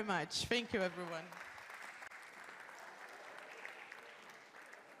you very much. Thank you, everyone.